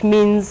palate, which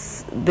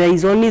means there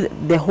is only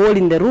the hole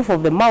in the roof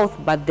of the mouth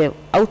but the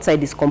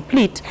outside is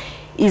complete,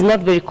 is not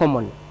very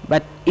common,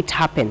 but it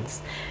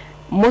happens.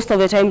 Most of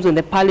the times when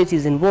the palate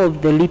is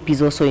involved, the lip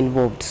is also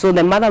involved. So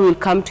the mother will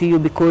come to you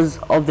because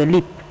of the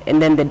lip,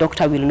 and then the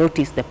doctor will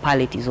notice the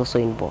palate is also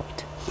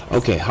involved.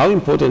 Okay, how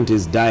important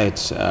is diet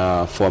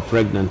for a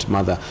pregnant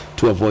mother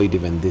to avoid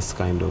even this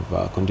kind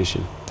of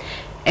condition?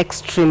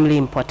 Extremely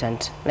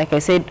important. Like I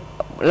said,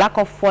 lack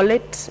of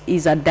folate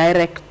is a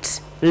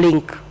direct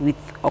link with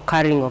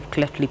occurring of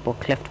cleft lip or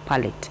cleft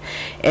palate.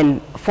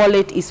 And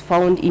folate is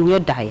found in your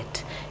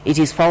diet. It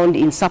is found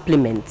in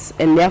supplements,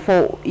 and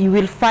therefore you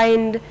will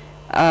find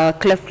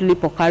cleft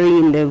lip occurring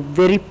in the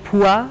very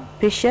poor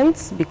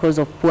patients because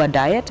of poor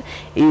diet.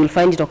 You will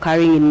find it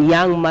occurring in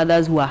young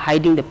mothers who are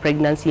hiding the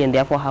pregnancy and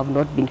therefore have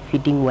not been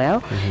feeding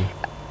well.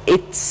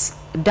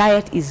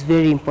 Diet is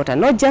very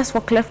important, not just for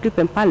cleft lip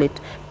and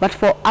palate, but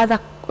for other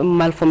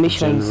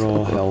malformations.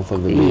 General health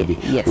of the baby.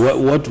 Yes.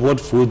 What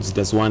foods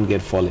does one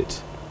get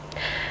folate?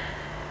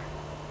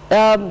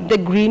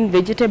 The green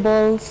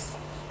vegetables,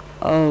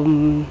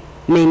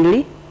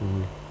 mainly.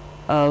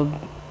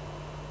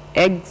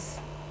 Eggs,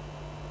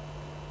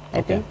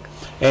 I think.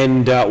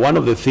 And one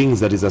of the things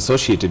that is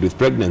associated with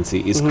pregnancy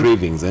is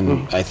cravings.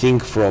 And I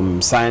think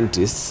from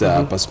scientists'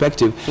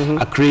 perspective,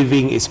 a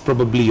craving is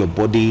probably your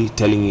body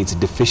telling you it's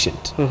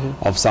deficient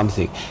of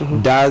something.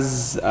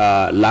 Does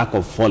lack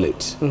of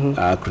folate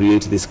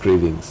create these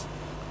cravings?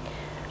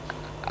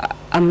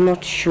 I'm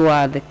not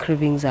sure the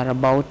cravings are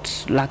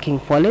about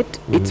lacking folate.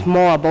 It's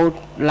more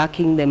about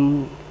lacking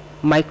the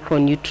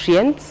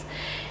micronutrients.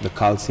 The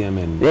calcium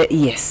and...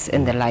 yes,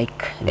 and the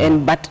like.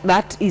 But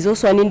that is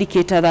also an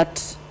indicator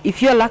that if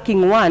you're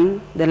lacking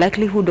one, the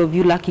likelihood of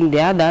you lacking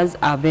the others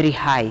are very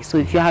high. So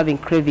if you're having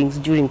cravings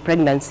during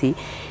pregnancy,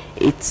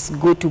 it's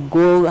good to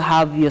go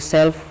have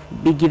yourself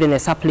be given a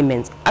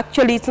supplement.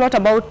 Actually, it's not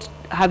about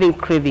having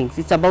cravings.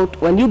 It's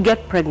about when you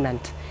get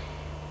pregnant,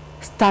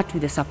 start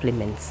with the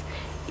supplements.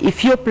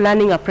 If you're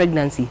planning a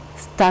pregnancy,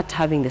 start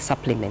having the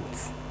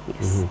supplements.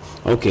 Yes.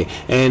 Okay,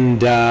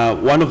 and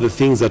one of the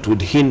things that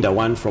would hinder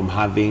one from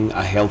having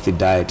a healthy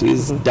diet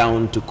is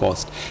down to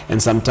cost.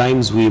 And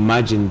sometimes we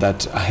imagine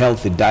that a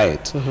healthy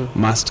diet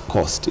must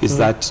cost. Is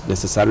that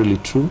necessarily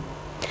true?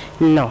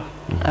 No,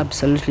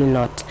 absolutely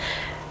not.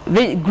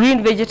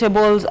 Green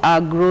vegetables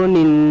are grown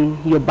in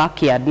your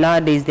backyard.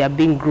 Nowadays they are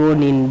being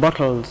grown in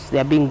bottles. They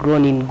are being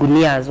grown in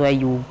gunias where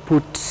you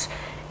put,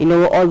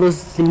 all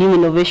those new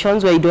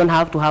innovations where you don't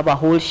have to have a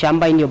whole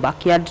shamba in your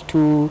backyard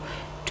to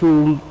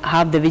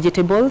have the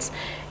vegetables.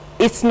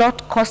 it's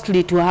not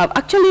costly to have.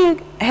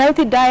 Actually,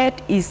 healthy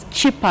diet is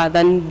cheaper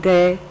than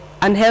the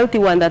unhealthy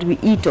one that we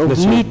eat of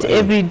meat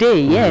every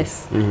day.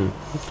 Yes.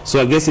 So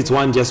I guess it's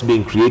one just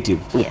being creative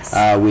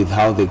with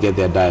how they get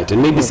their diet,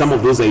 and maybe some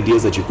of those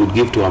ideas that you could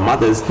give to our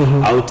mothers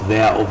out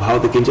there of how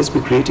they can just be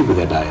creative with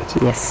their diet.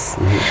 Yes.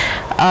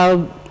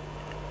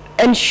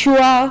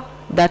 Ensure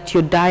that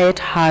your diet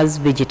has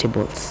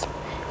vegetables.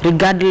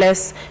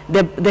 Regardless,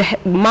 the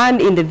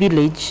man in the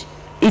village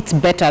eats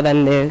better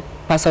than the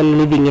person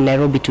living in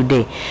Nairobi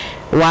today.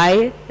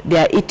 Why? They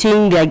are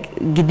eating their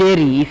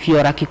githeri. If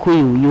you're a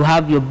Kikuyu, you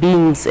have your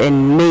beans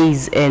and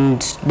maize,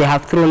 and they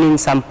have thrown in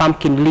some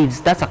pumpkin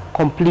leaves. That's a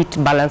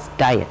complete balanced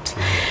diet.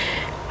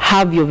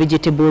 Have your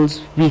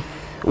vegetables with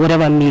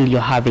whatever meal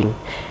you're having.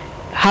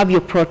 Have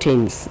your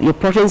proteins. Your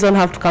proteins don't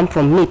have to come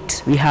from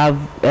meat. We have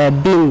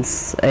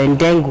beans and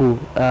dengu,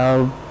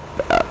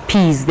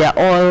 peas. They're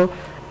all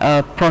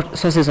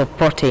sources of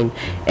protein.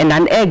 And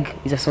an egg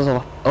is a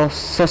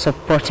source of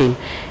protein.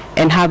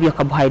 And have your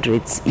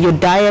carbohydrates. Your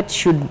diet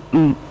should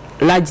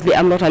largely,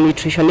 I'm not a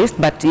nutritionist,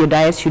 but your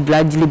diet should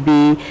largely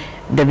be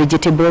the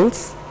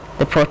vegetables,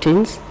 the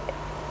proteins,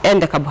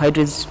 and the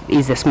carbohydrates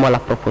is a smaller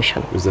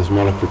proportion. Is a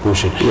smaller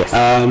proportion. Yes.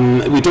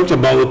 We talked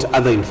about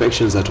other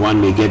infections that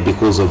one may get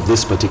because of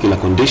this particular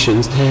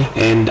conditions,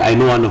 and I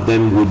know one of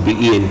them would be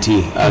ENT.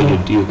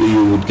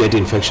 You would get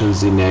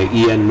infections in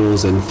ear,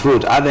 nose, and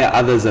throat. Are there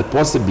others that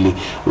possibly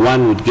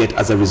one would get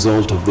as a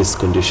result of this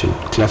condition,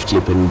 cleft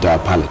lip and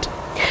palate?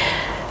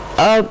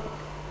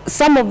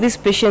 Some of these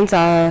patients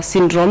are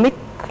syndromic,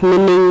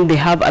 meaning they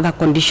have other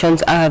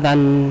conditions other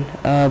than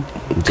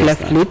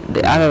cleft lip,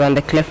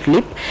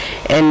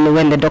 and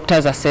when the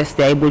doctors assess,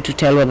 they're able to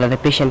tell whether the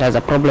patient has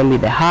a problem with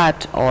the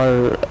heart,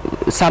 or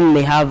some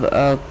may have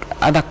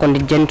other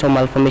congenital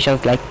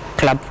malformations like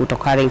clubfoot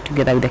occurring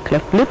together with the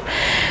cleft lip.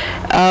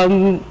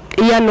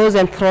 Ear, nose,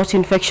 and throat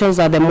infections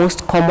are the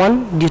most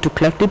common due to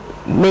cleft lip,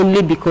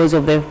 mainly because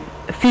of the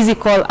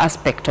physical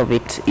aspect of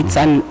it. It's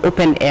an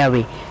open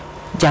airway.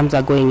 Germs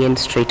are going in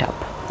straight up.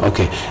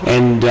 Okay,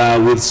 and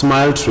with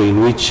Smile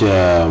Train, which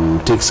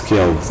takes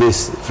care of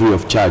this free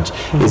of charge,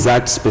 is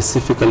that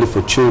specifically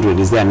for children?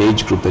 Is there an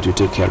age group that you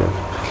take care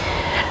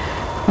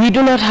of? We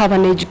do not have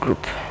an age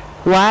group.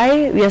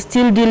 Why? We are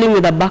still dealing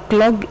with a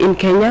backlog in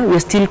Kenya. We are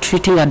still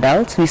treating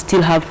adults. We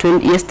still have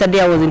 20. Yesterday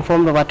I was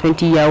informed of a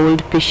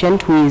 20-year-old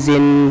patient who is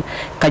in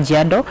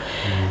Kajiado.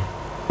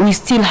 We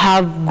still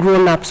have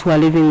grown-ups who are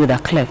living with a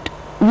cleft.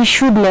 We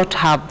should not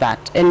have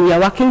that, and we are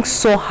working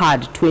so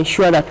hard to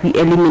ensure that we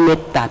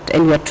eliminate that,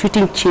 and we are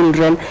treating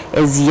children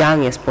as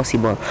young as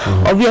possible.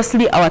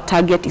 Obviously, our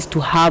target is to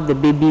have the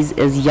babies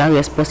as young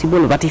as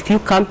possible, but if you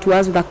come to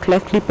us with a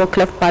cleft lip or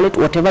cleft palate,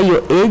 whatever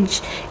your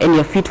age and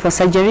you're fit for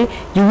surgery,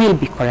 you will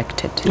be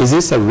corrected. Is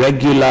this a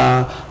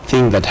regular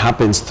thing that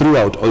happens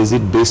throughout, or is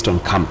it based on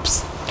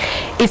camps?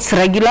 It's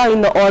regular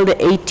in all the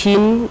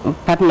 18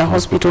 partner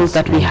hospitals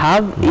that we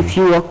have. If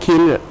you walk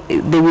in,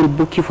 they will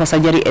book you for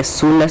surgery as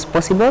soon as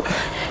possible.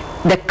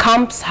 The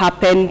camps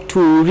happen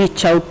to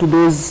reach out to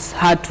those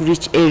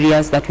hard-to-reach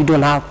areas that we do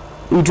not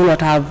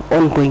have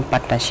ongoing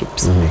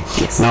partnerships.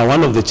 Yes. Now,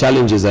 one of the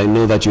challenges I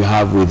know that you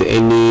have with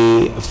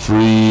any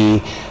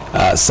free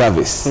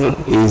service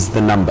is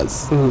the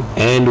numbers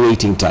and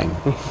waiting time.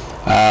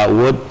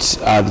 What's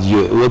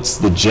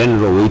the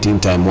general waiting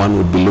time one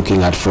would be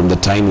looking at from the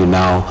time you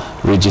now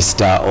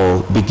register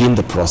or begin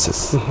the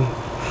process?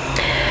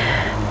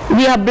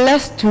 We are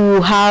blessed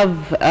to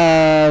have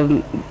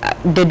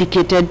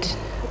dedicated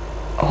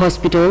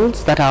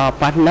hospitals that are our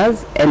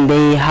partners, and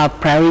they have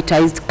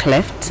prioritized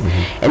cleft,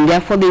 and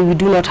therefore we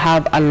do not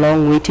have a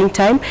long waiting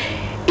time.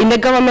 In the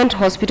government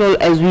hospital,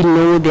 as we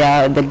know,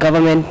 the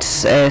government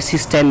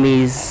system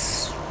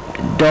is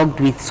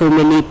dogged with so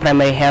many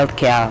primary health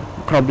care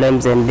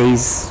problems, and there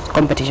is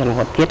competition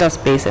for theater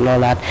space and all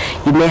that.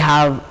 You may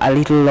have a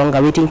little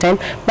longer waiting time,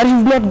 but it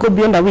will not go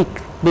beyond a week.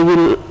 They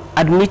will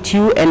admit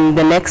you, and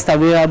the next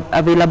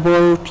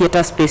available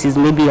theater space is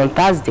maybe on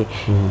Thursday.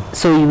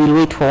 So you will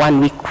wait for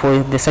 1 week for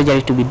the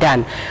surgery to be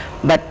done.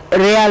 But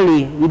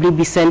rarely will you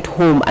be sent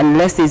home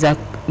unless there's a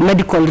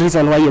medical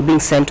reason why you're being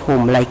sent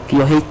home, like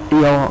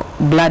your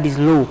blood is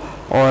low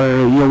or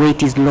your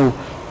weight is low.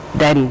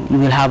 Then you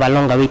will have a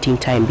longer waiting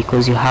time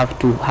because you have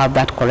to have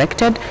that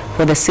corrected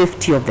for the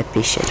safety of the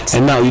patient.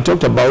 And now you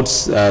talked about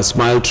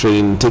Smile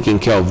Train taking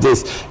care of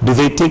this. Do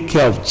they take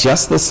care of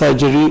just the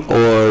surgery,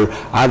 or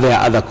are there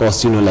other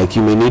costs, like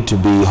you may need to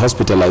be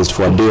hospitalized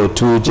for a day or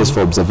two just for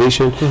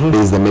observation?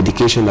 There's the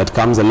medication that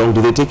comes along.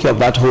 Do they take care of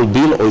that whole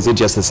bill, or is it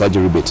just the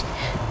surgery bit?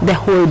 The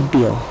whole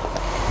bill.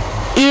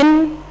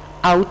 In,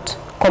 out,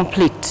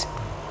 complete.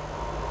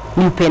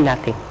 You pay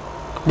nothing.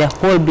 The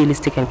whole bill is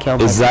taken care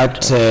of. Is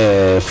that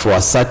for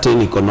a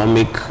certain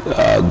economic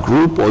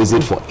group, or is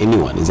it for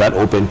anyone? Is that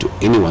open to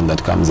anyone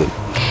that comes in?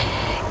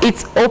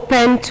 It's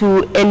open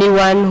to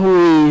anyone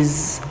who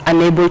is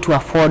unable to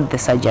afford the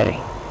surgery.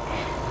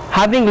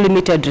 Having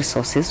limited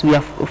resources, we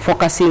are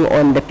focusing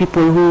on the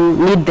people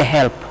who need the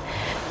help.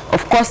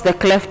 Of course, the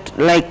cleft,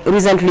 like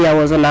recently I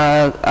was on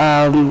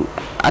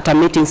at a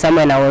meeting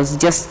somewhere, and I was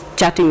just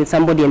chatting with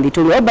somebody and they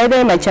told me, oh, by the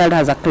way, my child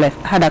had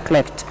a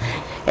cleft.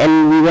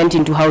 And we went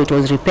into how it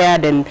was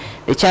repaired, and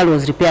the child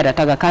was repaired at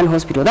Aga Khan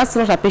Hospital. That's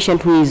not a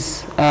patient who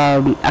is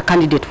a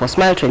candidate for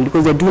Smile Train,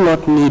 because they do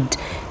not need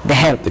the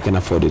help. They can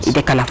afford it.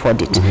 They can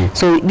afford it.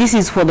 So this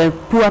is for the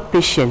poor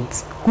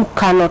patients who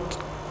cannot,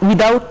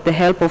 without the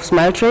help of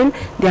Smile Train,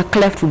 their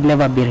cleft would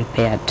never be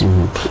repaired.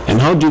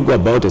 And how do you go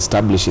about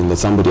establishing that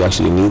somebody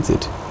actually needs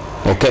it?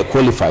 Or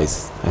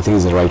qualifies, I think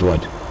is the right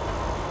word.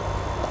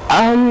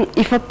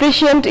 If a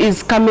patient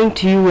is coming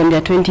to you when they're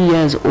 20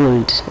 years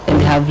old and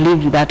they have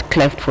lived with that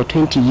cleft for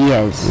 20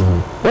 years,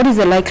 what is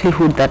the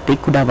likelihood that they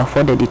could have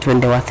afforded it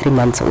when they were 3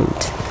 months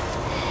old?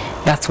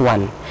 That's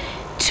one.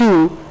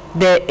 Two,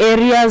 the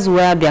areas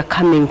where they're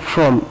coming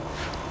from,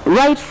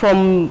 right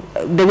from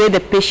the way the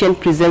patient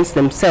presents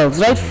themselves,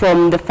 right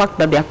from the fact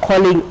that they're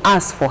calling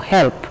us for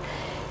help,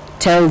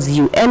 tells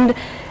you. And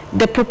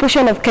the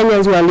proportion of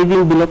Kenyans who are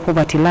living below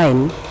poverty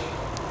line,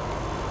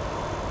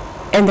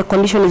 and the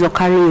condition is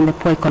occurring in the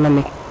poor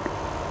economic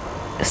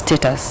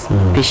status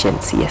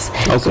patients, yes.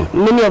 Okay. So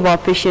many of our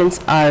patients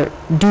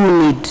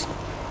do need.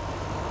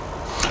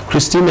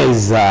 Christina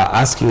is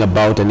asking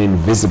about an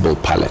invisible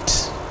palate.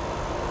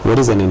 What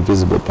is an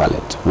invisible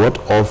palate? What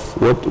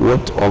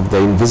of the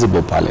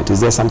invisible palate?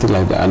 Is there something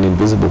like that, an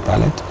invisible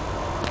palate?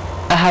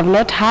 I have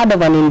not heard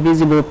of an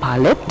invisible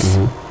palate.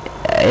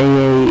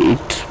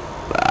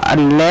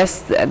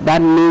 Unless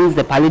that means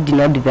the palate did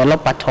not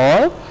develop at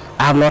all.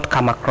 I have not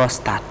come across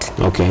that.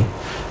 Okay.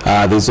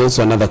 There's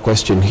also another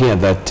question here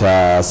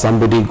that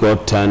somebody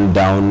got turned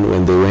down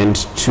when they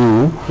went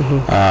to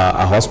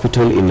a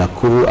hospital in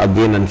Nakuru.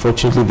 Again,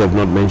 unfortunately, they've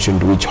not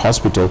mentioned which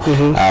hospital.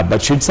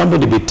 But should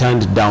somebody be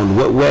turned down,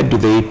 where do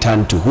they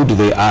turn to? Who do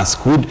they ask?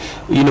 Who,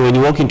 you know, when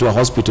you walk into a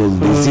hospital,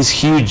 there's this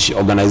huge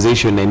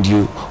organization and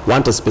you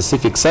want a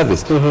specific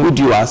service. Who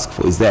do you ask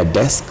for? Is there a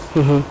desk?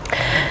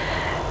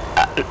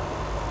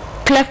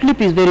 Cleft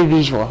lip is very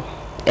visual.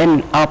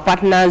 And our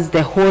partners,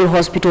 the whole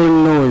hospital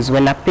knows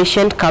when a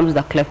patient comes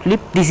the cleft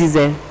lip, this is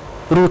a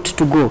route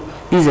to go.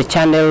 This is a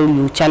channel,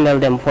 you channel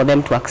them for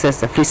them to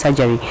access the free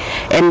surgery.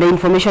 And the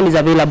information is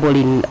available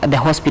in the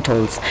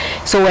hospitals.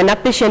 So when a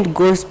patient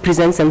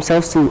presents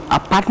themselves to a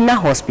partner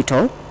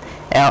hospital,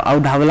 I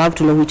would have loved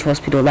to know which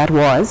hospital that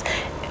was.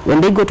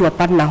 When they go to a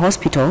partner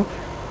hospital,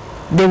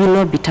 they will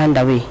not be turned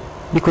away,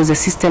 because the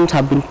systems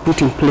have been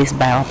put in place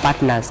by our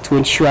partners to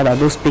ensure that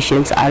those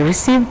patients are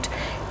received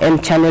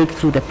and channeled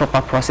through the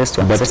proper process to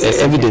access. But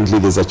evidently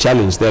there's a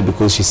challenge there,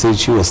 because she said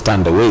she was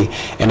turned away.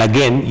 And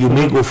again, you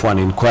may go for an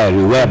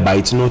inquiry whereby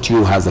it's not you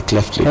who has a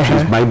cleft lip.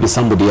 It might be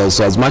somebody else.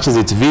 So as much as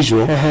it's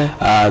visual,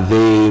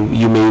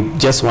 you may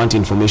just want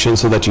information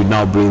so that you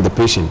now bring the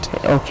patient.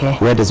 Okay.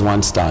 Where does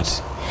one start?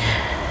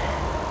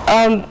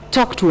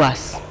 Talk to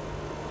us.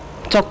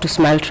 Talk to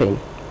Smile Train.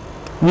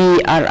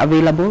 We are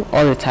available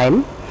all the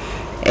time,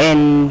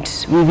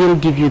 and we will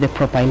give you the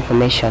proper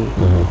information.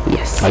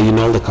 Yes. Are you in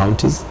all the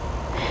counties?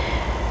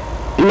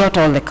 Not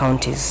all the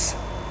counties.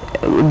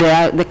 There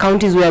are the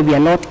counties where we are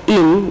not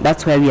in,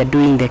 that's where we are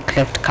doing the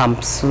cleft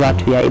camps, so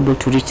that we are able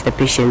to reach the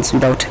patients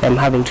without them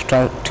having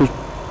to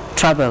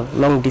travel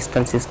long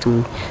distances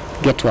to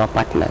get to our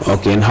partners.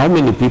 Okay, and how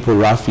many people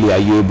roughly are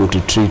you able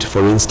to treat,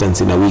 for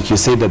instance, in a week? You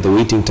said that the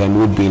waiting time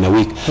would be in a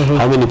week.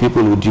 How many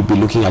people would you be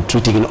looking at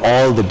treating in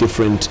all the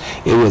different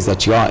areas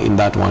that you are in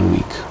that 1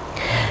 week?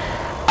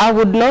 I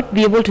would not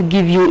be able to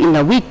give you in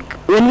a week.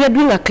 When we are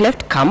doing a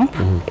cleft camp,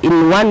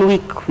 in 1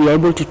 week we are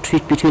able to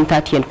treat between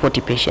 30 and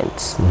 40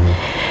 patients.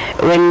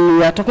 When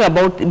we are talking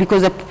about,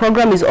 because the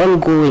program is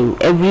ongoing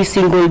every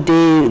single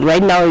day,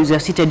 right now as we are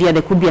seated here,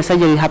 there could be a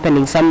surgery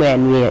happening somewhere,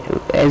 and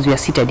as we are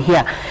seated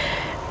here,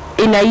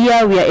 in a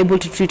year we are able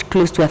to treat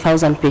close to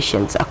 1,000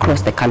 patients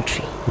across the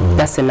country.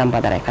 That's the number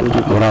that I can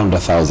give you. Around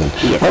 1,000.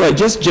 Yes. All right,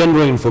 just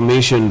general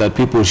information that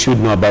people should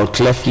know about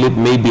cleft lip,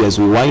 maybe as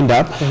we wind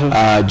up,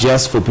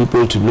 just for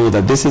people to know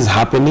that this is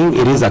happening,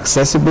 it is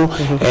accessible,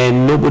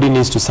 and nobody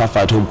needs to suffer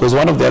at home. Because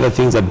one of the other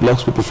things that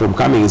blocks people from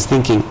coming is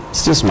thinking,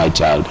 it's just my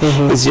child,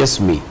 it's just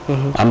me,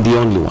 I'm the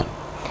only one.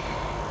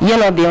 You're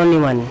not the only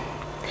one.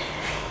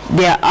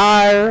 There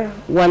are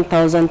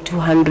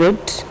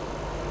 1,200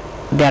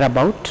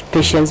 thereabout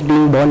patients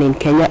being born in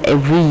Kenya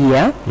every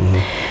year.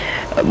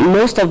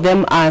 Most of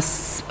them are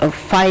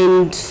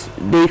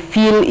they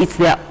feel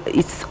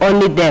it's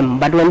only them,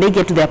 but when they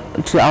get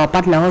to our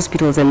partner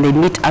hospitals and they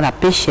meet other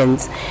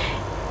patients,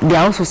 they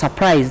are also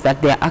surprised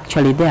that they are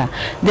actually there.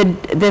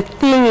 The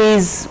thing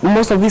is,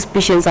 most of these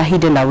patients are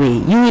hidden away.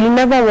 You will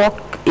never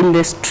walk in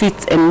the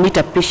streets and meet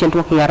a patient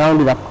walking around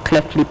with a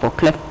cleft lip or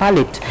cleft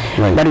palate.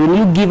 Right. But when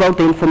you give out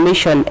the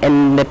information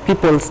and the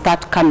people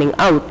start coming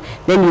out,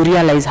 then you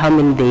realize how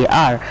many they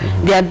are.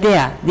 They are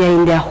there. They are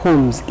in their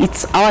homes.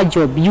 It's our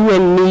job, you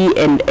and me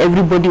and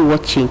everybody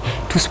watching,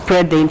 to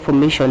spread the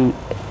information.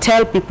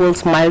 Tell people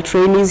Smile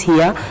Train is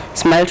here.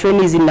 Smile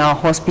Train is in our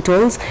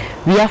hospitals.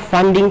 We are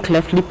funding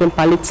cleft lip and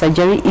palate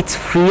surgery. It's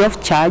free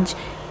of charge,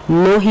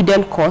 no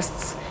hidden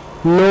costs,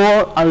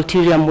 no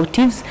ulterior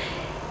motives.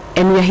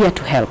 and we're here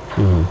to help.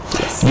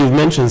 Yes. You've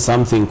mentioned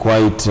something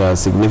quite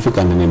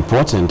significant and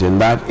important, and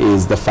that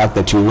is the fact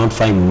that you'll not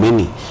find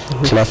many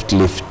cleft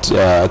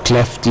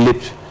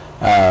lip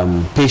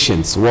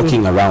patients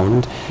walking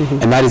around,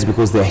 and that is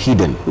because they're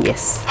hidden.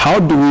 Yes. How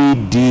do we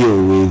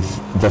deal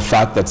with the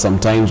fact that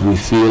sometimes we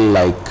feel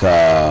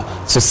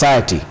like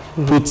society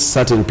puts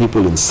certain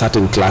people in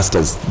certain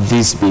clusters,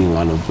 this being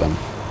one of them?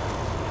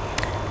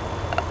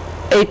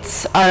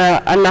 It's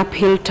an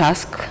uphill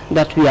task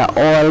that we are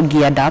all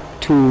geared up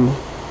to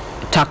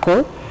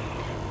tackle.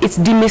 It's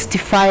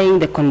demystifying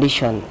the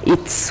condition.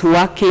 It's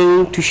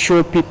working to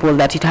show people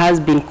that it has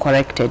been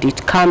corrected.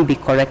 It can be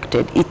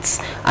corrected. It's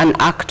an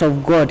act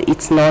of God.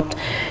 It's not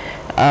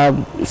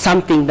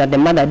something that the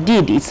mother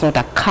did. It's not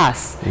a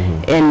curse.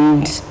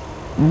 And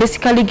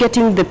basically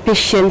getting the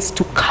patients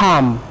to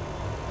come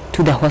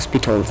to the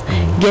hospitals,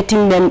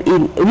 getting them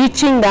in,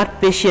 reaching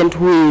that patient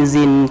who is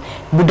in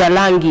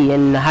Budalangi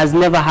and has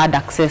never had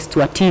access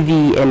to a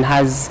TV and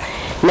has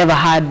never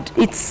had,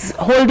 it's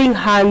holding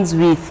hands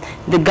with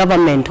the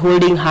government,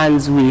 holding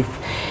hands with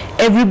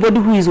everybody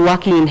who is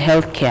working in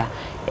healthcare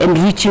and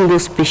reaching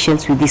those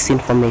patients with this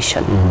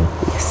information.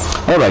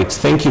 Yes. All right,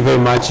 thank you very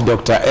much,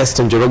 Dr.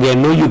 Esther Njoroge. I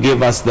know you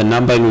gave us the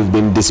number and we've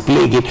been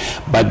displaying it,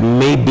 but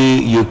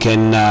maybe you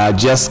can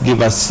just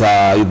give us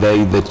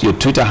your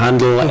Twitter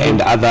handle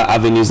and other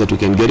avenues that we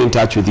can get in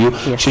touch with you.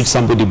 Yes. Should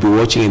somebody be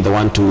watching and they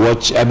want to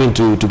watch, I mean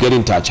to get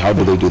in touch, how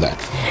do they do that?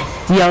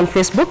 We are on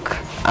Facebook,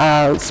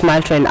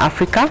 Smile Train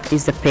Africa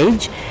is the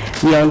page.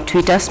 We are on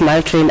Twitter,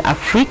 Smile Train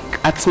Afrique,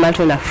 at Smile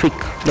Train Afrique.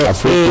 The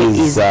Afrique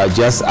is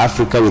just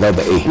Africa without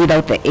the A.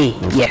 Without the A,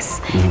 yes.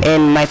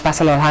 And my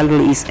personal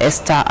handle is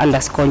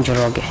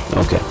Esther_Njoroge.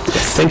 Okay.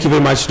 Yes. Thank you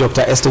very much,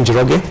 Dr. Esther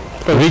Njoroge,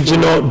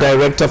 Regional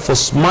Director for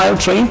Smile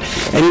Train.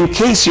 And in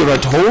case you're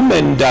at home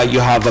and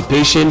you have a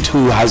patient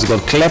who has got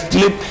cleft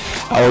lip,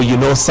 or you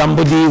know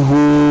somebody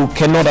who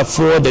cannot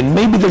afford, and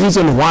maybe the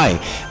reason why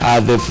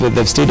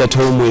they've stayed at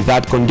home with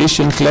that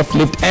condition, cleft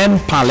lip and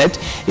palate,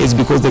 is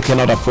because they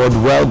cannot afford.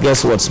 Well,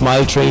 guess what?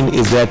 Smile Train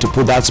is there to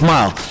put that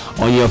smile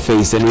on your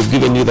face, and we've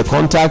given you the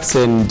contacts,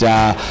 and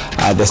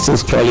they're still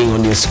scrolling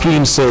on your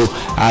screen, so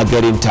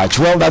get in touch.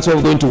 Well, that's where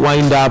we're going to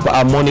wind up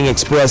our Morning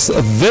Express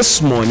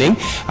this morning,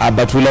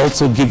 but we'll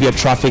also give you a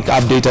traffic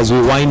update as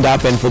we wind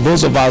up. And for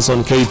those of us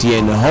on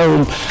KTN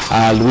home,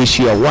 I'll wish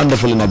you a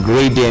wonderful and a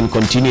great day, and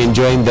continue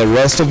enjoying the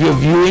rest of your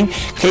viewing.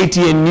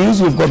 KTN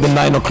News, we've got the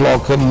 9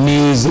 o'clock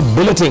news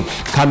bulletin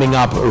coming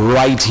up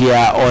right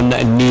here on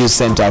News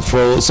Center.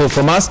 So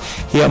from us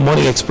here at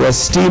Morning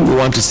Express team, we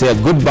want to say a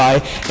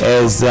goodbye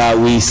as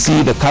we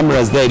see the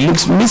cameras there. It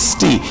looks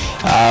misty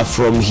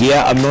from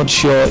here. I'm not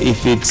sure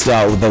if it's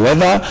the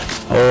weather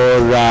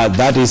or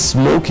that is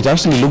smoke. It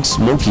actually looks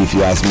smoky if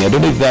you ask me. I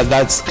don't know if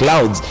that's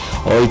clouds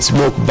or it's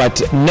smoke,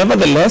 but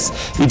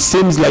nevertheless, it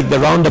seems like the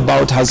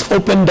roundabout has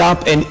opened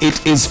up and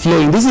it is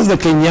flowing. This is the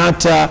Kenyatta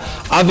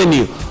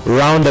Avenue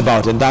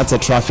roundabout, and that's a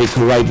traffic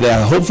right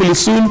there. Hopefully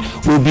soon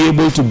we'll be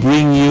able to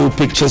bring you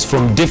pictures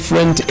from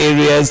different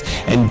areas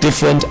and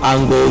different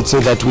angles so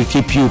that we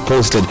keep you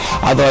posted.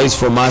 Otherwise,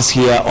 from us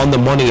here on the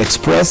Morning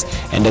Express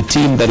and a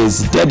team that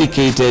is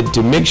dedicated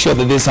to make sure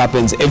that this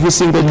happens every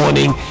single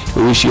morning,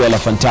 we wish you all a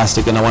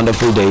fantastic and a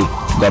wonderful day.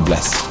 God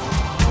bless.